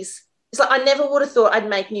 40s. It's like I never would have thought I'd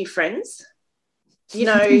make new friends.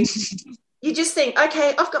 You just think,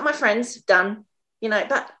 okay, I've got my friends done,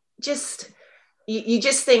 but just you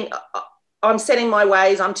just think I'm setting my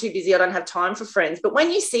ways. I'm too busy. I don't have time for friends. But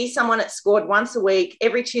when you see someone at squad once a week,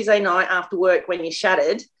 every Tuesday night after work when you're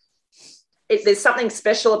shattered, there's something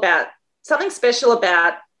special about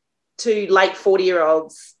two late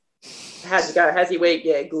 40-year-olds. How'd you go? How's your week?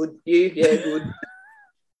 Yeah, good. You? Yeah, good.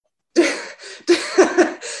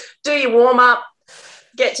 Do your warm-up,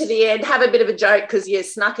 get to the end, have a bit of a joke because you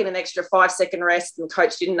snuck in an extra 5-second rest and the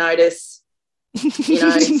coach didn't notice. You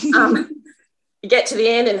get to the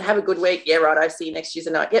end and have a good week. Yeah, right. I see you next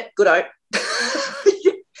Tuesday night. Yep, good.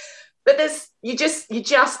 But there's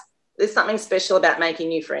something special about making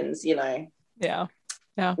new friends, Yeah.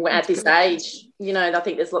 At this age, I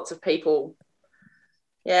think there's lots of people.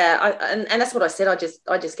 Yeah, and that's what I said. I just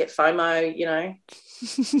get FOMO,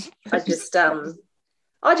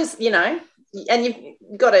 I just and you've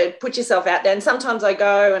got to put yourself out there. And sometimes I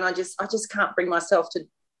go and I just can't bring myself to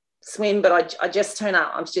swim, but I just turn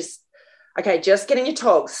up. I'm just, okay, just get in your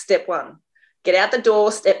togs, step 1. Get out the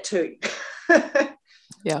door, step 2.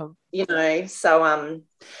 Yeah. So,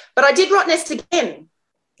 but I did Rottnest again.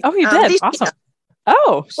 Oh, you did? Awesome. Year.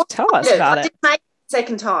 Oh, tell us about it. I didn't make it the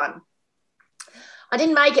second time. I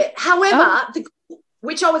didn't make it. However,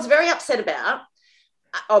 which I was very upset about,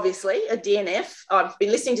 obviously, a DNF. I've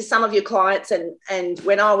been listening to some of your clients, and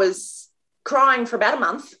when I was crying for about a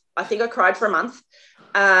month, I think I cried for a month,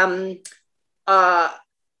 I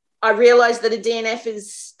realised that a DNF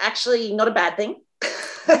is actually not a bad thing.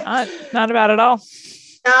 Not bad at all.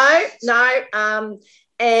 No.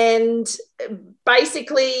 And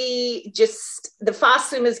basically just the fast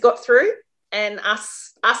swimmers got through and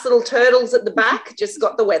us little turtles at the back just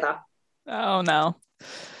got the weather. Oh, no.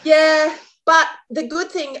 Yeah, but the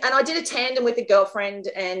good thing, and I did a tandem with a girlfriend,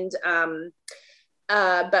 and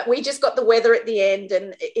but we just got the weather at the end,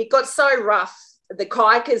 and it got so rough, the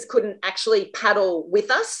kayakers couldn't actually paddle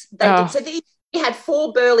with us. We had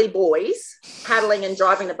 4 burly boys paddling and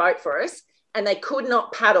driving the boat for us, and they could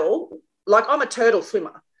not paddle. Like, I'm a turtle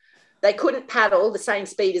swimmer. They couldn't paddle the same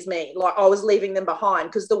speed as me. Like, I was leaving them behind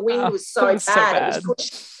because the wind was so bad. It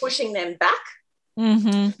was pushing them back.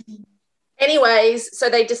 Mm-hmm. Anyways, so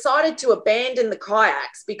they decided to abandon the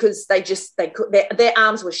kayaks because their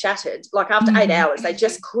arms were shattered. Like, after 8 hours, they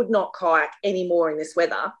just could not kayak anymore in this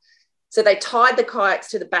weather. So they tied the kayaks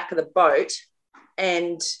to the back of the boat,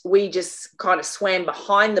 and we just kind of swam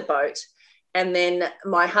behind the boat. And then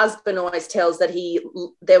my husband always tells that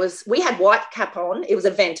we had white cap on. It was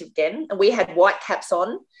a vent again, and we had white caps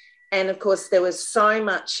on. And of course there was so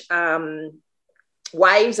much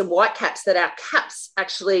waves and white caps that our caps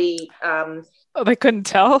actually they couldn't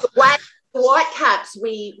tell. The white caps,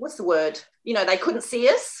 what's the word? You know, they couldn't see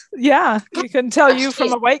us. Yeah, you couldn't tell you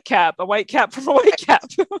from a white cap from a white cap.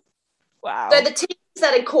 Wow. So the teams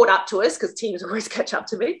that had caught up to us, because teams always catch up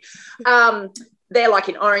to me, they're like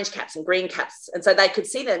in orange caps and green caps. And so they could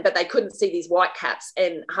see them, but they couldn't see these white caps.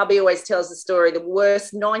 And hubby always tells the story, the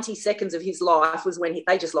worst 90 seconds of his life was when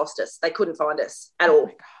they just lost us. They couldn't find us at all. Oh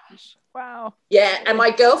my gosh. Wow. Yeah. And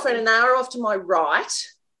my girlfriend and they were off to my right,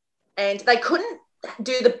 and they couldn't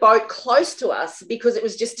do the boat close to us because it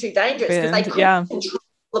was just too dangerous, because they couldn't control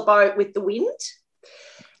the boat with the wind.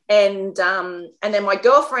 And then my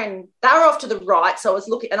girlfriend, they were off to the right. So I was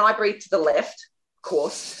looking, and I breathed to the left, of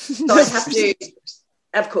course. So I have to,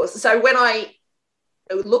 of course. So when I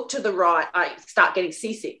look to the right, I start getting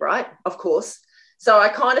seasick, right? Of course. So I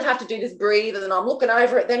kind of have to do this breathe, and then I'm looking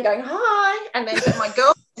over it, then going, hi. And then my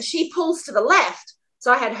girl, she pulls to the left.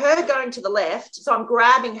 So I had her going to the left. So I'm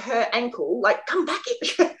grabbing her ankle, like, come back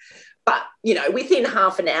in. But, you know, within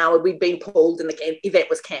half an hour, we'd been pulled and the event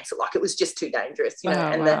was cancelled. Like, it was just too dangerous, you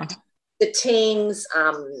know. The teams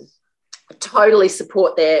totally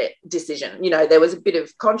support their decision. You know, there was a bit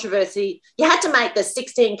of controversy. You had to make the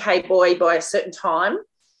 16K buoy by a certain time.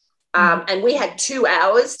 And we had 2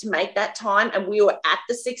 hours to make that time, and we were at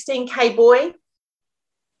the 16K buoy.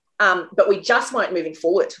 But we just weren't moving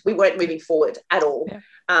forward. We weren't moving forward at all. Yeah.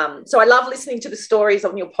 So I love listening to the stories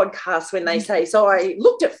on your podcast when they say, so I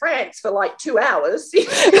looked at France for like 2 hours. You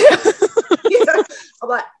know, I'm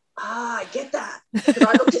like, I get that. Because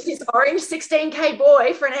I looked at this orange 16K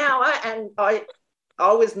buoy for an hour, and I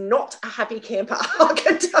was not a happy camper, I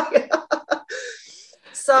can tell you.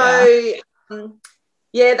 So,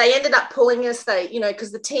 they ended up pulling us. They, you know,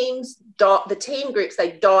 because the team groups,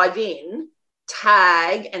 they dive in,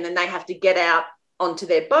 tag, and then they have to get out onto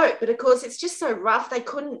their boat. But of course it's just so rough, they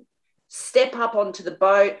couldn't step up onto the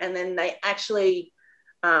boat. And then they actually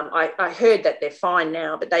I heard that they're fine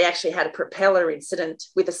now, but they actually had a propeller incident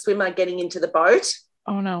with a swimmer getting into the boat.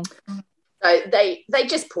 Oh no. So they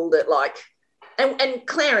just pulled it, like, and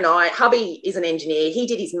Claire and I, hubby is an engineer, he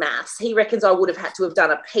did his maths, he reckons I would have had to have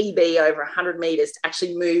done a PB over 100 meters to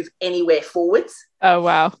actually move anywhere forwards. Oh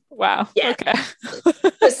wow. Yeah. Okay.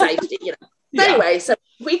 For safety, you know. Yeah. Anyway, so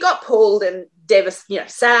we got pulled and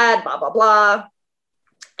sad, blah, blah, blah.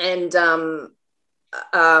 And,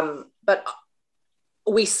 but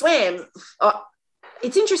we swam.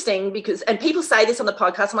 It's interesting because, and people say this on the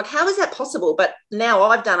podcast, I'm like, how is that possible? But now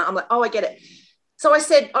I've done it. I'm like, oh, I get it. So I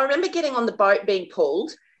said, I remember getting on the boat being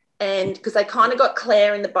pulled, and because they kind of got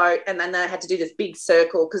Claire in the boat, and then they had to do this big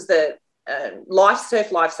circle because the surf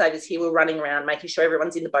lifesavers here were running around making sure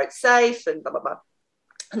everyone's in the boat safe and blah, blah, blah.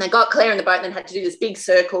 And they got Claire in the boat and then had to do this big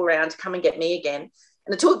circle around to come and get me again.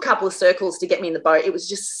 And it took a couple of circles to get me in the boat. It was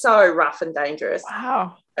just so rough and dangerous.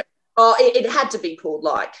 Wow. Oh, it had to be pulled,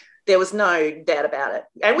 like, there was no doubt about it.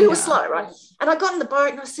 And we were slow, right? And I got in the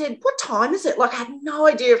boat and I said, what time is it? Like, I had no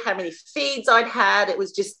idea of how many feeds I'd had. It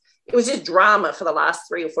was just drama for the last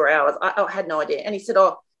 3 or 4 hours. I had no idea. And he said,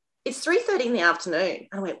 oh, it's 3:30 in the afternoon.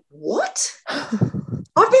 And I went, what?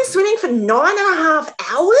 I've been swimming for 9.5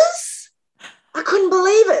 hours? I couldn't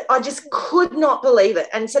believe it. I just could not believe it.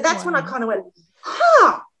 And so that's when I kind of went,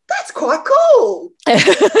 that's quite cool.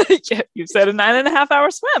 Yeah, you said a 9.5 hour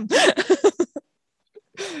swim.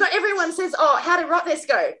 So everyone says, oh, how did Rottnest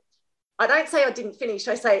go? I don't say I didn't finish.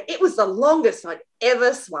 I say it was the longest I'd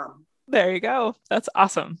ever swum. There you go. That's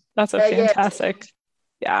awesome. That's fantastic.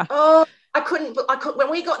 Yeah. Oh, I couldn't, when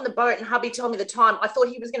we got in the boat and hubby told me the time, I thought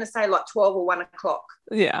he was going to say like 12 or 1 o'clock.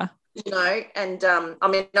 Yeah. you know, and I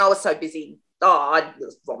mean, I was so busy. I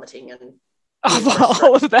was vomiting and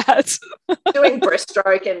all of that. doing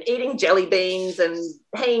breaststroke and eating jelly beans and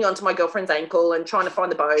hanging onto my girlfriend's ankle and trying to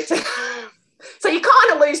find the boat. So you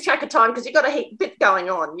kind of lose track of time because you've got a bit going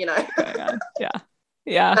on, you know.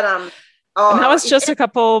 Yeah. But and that was just a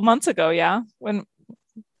couple months ago, yeah.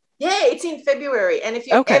 It's in February, and if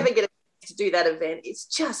you ever get to do that event, it's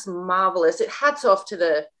just marvelous. It hats off to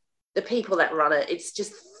the people that run it. It's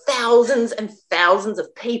just thousands and thousands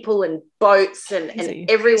of people and boats and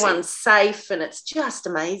everyone's safe, and it's just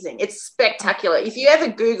amazing. It's spectacular. If you ever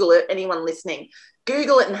Google it, anyone listening,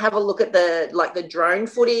 Google it and have a look at the drone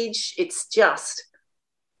footage. It's just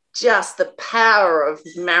the power of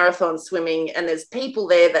marathon swimming, and there's people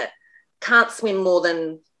there that can't swim more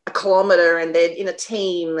than a kilometre and they're in a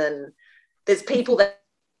team, and there's people that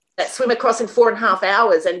swim across in 4.5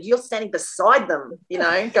 hours and you're standing beside them, you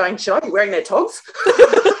know, going, should I be wearing their togs?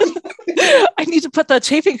 I need to put the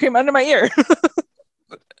chafing cream under my ear.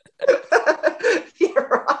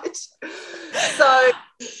 You're right. So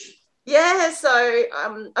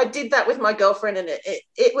I did that with my girlfriend, and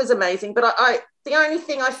it was amazing. But the only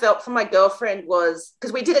thing I felt for my girlfriend was,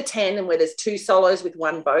 because we did a tandem where there's 2 solos with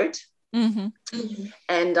 1 boat. Mm-hmm.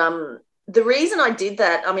 And the reason I did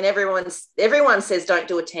that, I mean, everyone says don't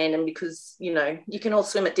do a tandem because, you know, you can all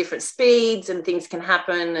swim at different speeds and things can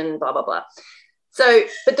happen and blah, blah, blah. So,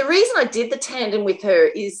 but the reason I did the tandem with her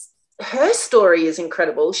is her story is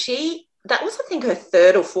incredible. That was, I think, her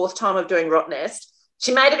 3rd or 4th time of doing Rottnest.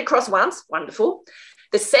 She made it across once, wonderful.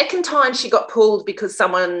 The second time she got pulled because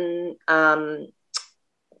someone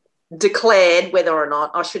declared, whether or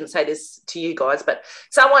not, I shouldn't say this to you guys, but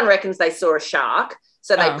someone reckons they saw a shark,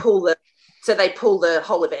 so they pull the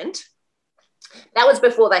whole event. That was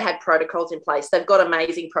before they had protocols in place. They've got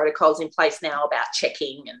amazing protocols in place now about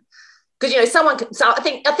checking, and because, you know, I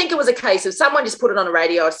think it was a case of someone just put it on the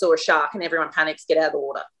radio, I saw a shark, and everyone panics, get out of the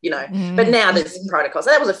water, you know. But now there's protocols.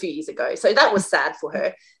 So that was a few years ago. So that was sad for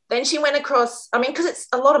her. Then she went across, I mean, because it's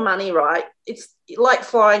a lot of money, right? It's like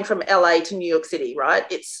flying from LA to New York City, right?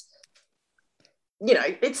 It's, you know,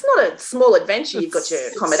 it's not a small adventure. You've got your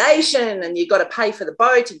accommodation and you've got to pay for the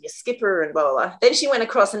boat and your skipper and blah, blah, blah. Then she went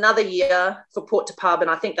across another year for Port to Pub,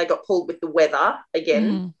 and I think they got pulled with the weather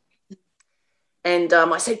again. And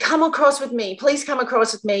I said, come across with me. Please come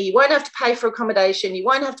across with me. You won't have to pay for accommodation. You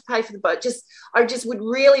won't have to pay for the boat. I just would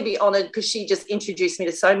really be honoured, because she just introduced me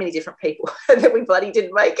to so many different people that we bloody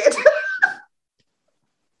didn't make it.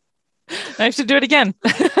 I have to do it again.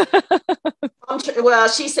 Well,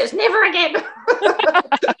 she says, never again.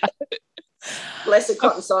 Bless her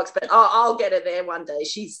cotton socks, but I'll get her there one day.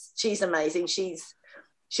 She's amazing.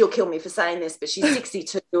 She'll kill me for saying this, but she's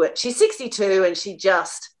 62. She's 62, and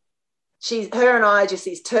her and I are just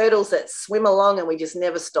these turtles that swim along, and we just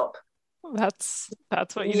never stop. That's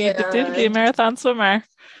what you need to do to be a marathon swimmer.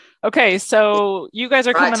 Okay, so you guys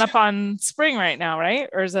are coming up on spring right now, right?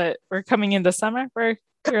 Or we're coming into summer? We're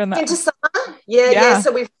here into summer. Yeah.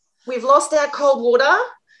 So we've lost our cold water.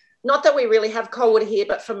 Not that we really have cold water here,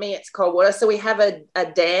 but for me it's cold water. So we have a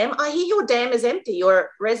dam. I hear your dam is empty,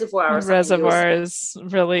 your reservoir. Is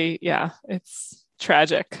really, it's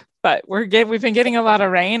tragic. But we've been getting a lot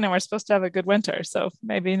of rain, and we're supposed to have a good winter. So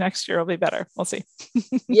maybe next year will be better. We'll see.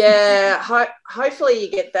 Yeah, hopefully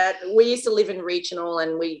you get that. We used to live in regional,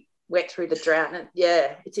 and we went through the drought. And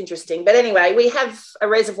it's interesting. But anyway, we have a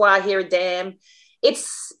reservoir here, a dam.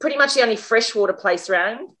 It's pretty much the only freshwater place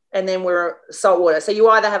around, and then we're saltwater. So you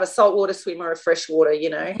either have a saltwater swim or a freshwater,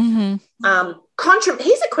 you know. Mm-hmm.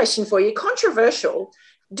 Here's a question for you. Controversial.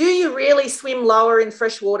 Do you really swim lower in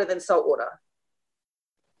freshwater than saltwater?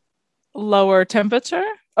 Lower temperature?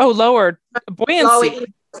 Oh, lower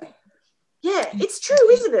buoyancy. Yeah, it's true,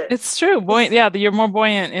 isn't it? It's true. Buoyant. Yeah, you're more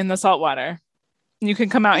buoyant in the saltwater. You can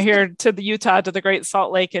come out here to the Utah, to the Great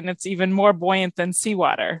Salt Lake, and it's even more buoyant than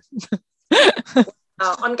seawater.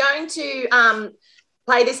 I'm going to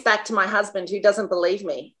play this back to my husband, who doesn't believe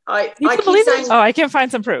me. I keep saying, I can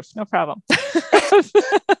find some proof. No problem. Can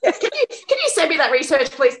you send me that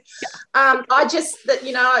research, please?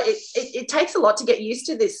 It takes a lot to get used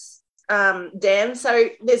to this dam. So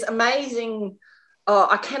there's amazing.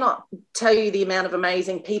 I cannot tell you the amount of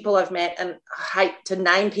amazing people I've met, and I hate to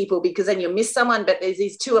name people because then you'll miss someone, but there's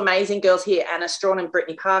these 2 amazing girls here, Anna Strawn and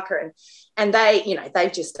Brittany Parker, and they, you know,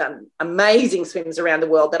 they've just done amazing swims around the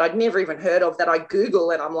world that I'd never even heard of, that I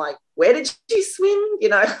Google, and I'm like, where did you swim? You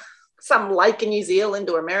know, some lake in New Zealand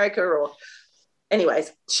or America, or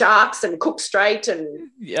anyways, Sharks and Cook Strait,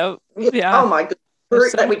 and yeah. Oh my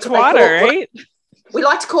goodness. That we water, right? We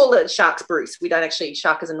like to call it Sharks Bruce. We don't actually,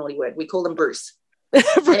 shark is a naughty word. We call them Bruce.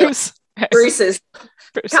 Bruce. Bruce's.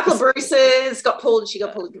 A couple of Bruce's, she got pulled.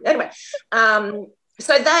 Anyway,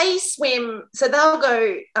 so they swim, so they'll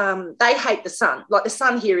go, they hate the sun. Like the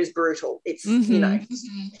sun here is brutal. It's,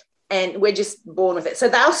 and we're just born with it. So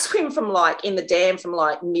they'll swim from like in the dam from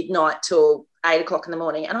like midnight till 8 o'clock in the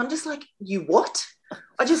morning. And I'm just like, you what?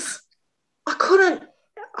 I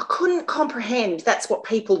couldn't comprehend that's what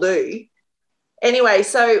people do. Anyway,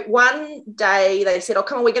 so one day they said, oh,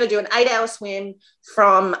 come on, we're going to do an 8-hour swim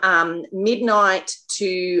from midnight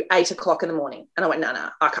to 8 o'clock in the morning. And I went, no,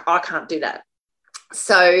 I can't do that.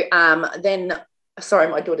 So then, sorry,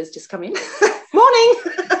 my daughter's just come in. Morning.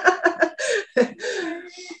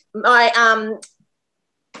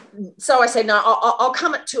 So I said, no, I'll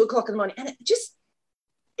come at 2 o'clock in the morning. And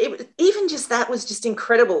that was just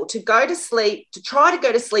incredible to go to sleep, to try to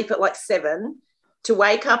go to sleep at like 7, to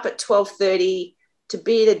wake up at 12:30, to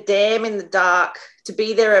be at a dam in the dark, to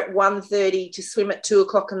be there at 1:30, to swim at 2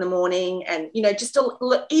 o'clock in the morning, and, just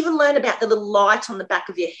to even learn about the little light on the back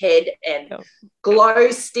of your head and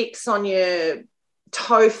glow sticks on your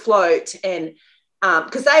toe float. And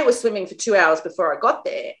because they were swimming for 2 hours before I got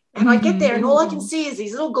there. And I get there and all I can see is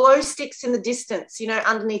these little glow sticks in the distance,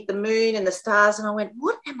 underneath the moon and the stars. And I went,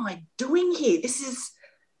 what am I doing here? This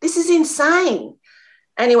is insane.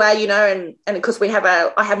 Anyway, and of course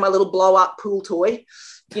I have my little blow up pool toy,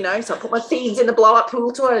 so I put my feeds in the blow up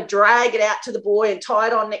pool toy and drag it out to the boy and tie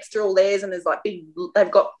it on next to all theirs. And there's like they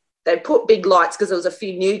put big lights because there was a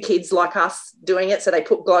few new kids like us doing it. So they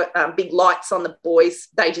put big lights on the boys.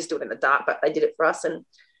 They just do it in the dark, but they did it for us. And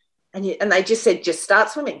they just said, just start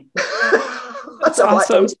swimming. That's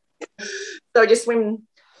awesome. So just swim,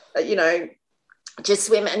 just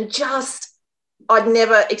swim and I'd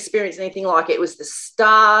never experienced anything like it. It was the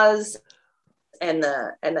stars and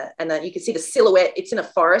you can see the silhouette. It's in a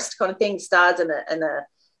forest kind of thing, stars and the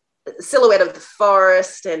silhouette of the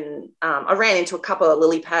forest. And I ran into a couple of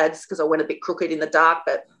lily pads because I went a bit crooked in the dark,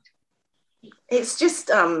 but it's just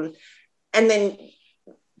and then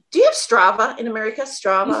do you have Strava in America?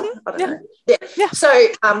 Strava? I don't know. Yeah. So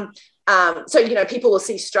people will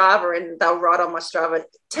see Strava and they'll write on my Strava,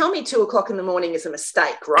 tell me 2 o'clock in the morning is a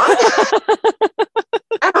mistake, right?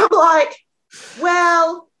 And I'm like,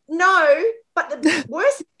 well, no, but the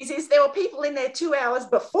worst is there were people in there 2 hours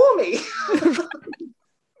before me.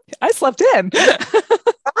 I slept in.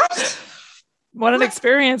 Right? What an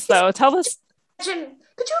experience, though. Tell us.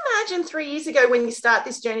 Could you imagine 3 years ago when you start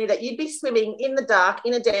this journey that you'd be swimming in the dark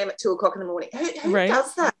in a dam at 2 o'clock in the morning? Who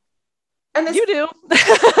does that? And you do.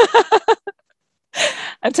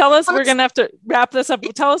 And tell us, we're going to have to wrap this up.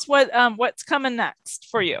 Tell us what's coming next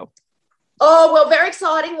for you. Oh, well, very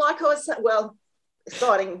exciting. Like I was saying,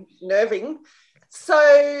 exciting, nerving. So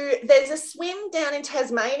there's a swim down in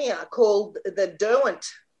Tasmania called the Derwent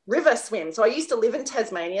River Swim. So I used to live in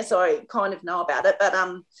Tasmania, so I kind of know about it. But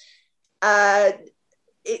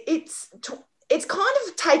it's kind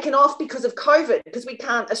of taken off because of COVID, because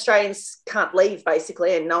Australians can't leave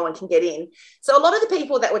basically, and no one can get in. So a lot of the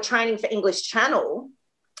people that were training for English Channel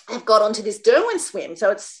have got onto this Derwent swim. So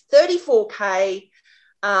it's 34K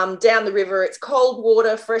down the river. It's cold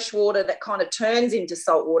water, fresh water that kind of turns into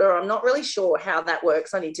salt water. I'm not really sure how that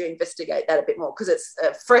works. I need to investigate that a bit more because it's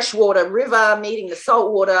a freshwater river meeting the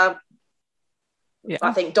salt water. Yeah.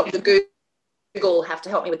 I think Dr. Google will have to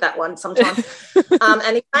help me with that one sometime.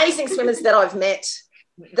 And the amazing swimmers that I've met,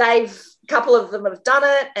 a couple of them have done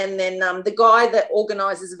it. And then the guy that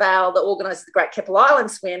organises the Great Keppel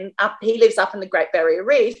Island swim, he lives up in the Great Barrier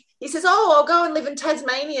Reef. He says, oh, I'll go and live in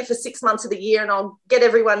Tasmania for 6 months of the year and I'll get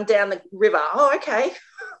everyone down the river. Oh, okay,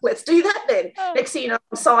 let's do that then. Oh. Next thing you know,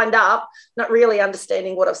 I'm signed up, not really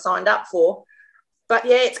understanding what I've signed up for. But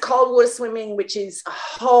yeah, it's cold water swimming, which is a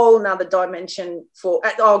whole nother dimension for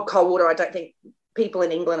cold water. I don't think people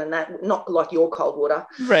in England and that, not like your cold water.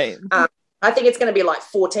 Right. I think it's going to be like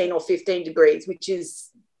 14 or 15 degrees, which is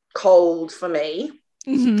cold for me,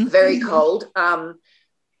 very cold.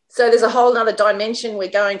 So there's a whole nother dimension. We're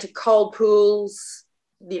going to cold pools,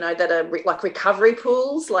 that are like recovery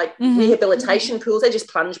pools, like rehabilitation pools. They're just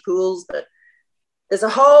plunge pools, but there's a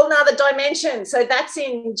whole nother dimension. So that's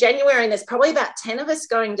in January, and there's probably about 10 of us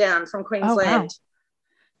going down from Queensland.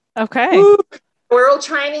 Oh, wow. Okay. Woo! We're all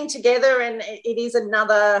training together, and it is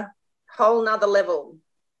another whole nother level.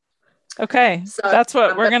 Okay, so that's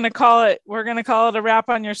what we're going to call it. We're going to call it a wrap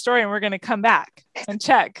on your story, and we're going to come back and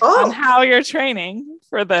check on how you're training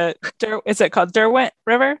for the, is it called Derwent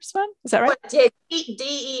River Swim? Is that right? Yeah,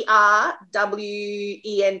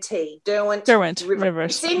 DERWENT, Derwent River.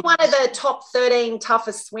 It's in one of the top 13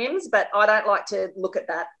 toughest swims, but I don't like to look at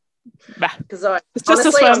that. Because it's just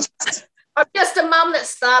honestly, a swim. I'm just a mum that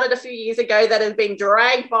started a few years ago that has been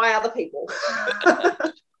dragged by other people.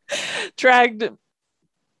 Dragged,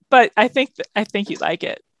 but I think you like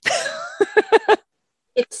it.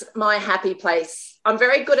 It's my happy place. I'm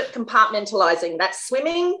very good at compartmentalizing. That's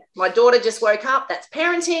swimming. My daughter just woke up. That's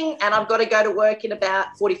parenting. And I've got to go to work in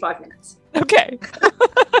about 45 minutes. Okay.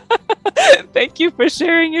 Thank you for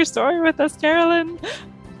sharing your story with us, Carolyn.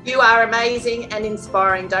 You are amazing and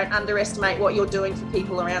inspiring. Don't underestimate what you're doing for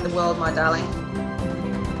people around the world, my darling.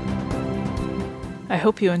 I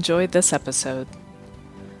hope you enjoyed this episode.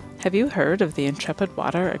 Have you heard of the Intrepid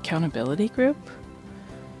Water Accountability Group?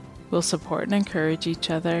 We'll support and encourage each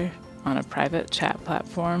other on a private chat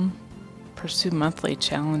platform, pursue monthly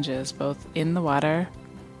challenges both in the water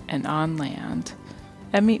and on land,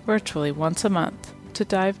 and meet virtually once a month to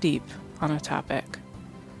dive deep on a topic.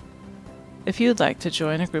 If you'd like to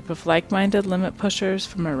join a group of like-minded limit pushers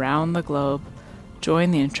from around the globe, join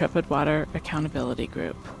the Intrepid Water Accountability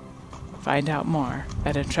Group. Find out more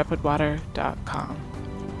at intrepidwater.com.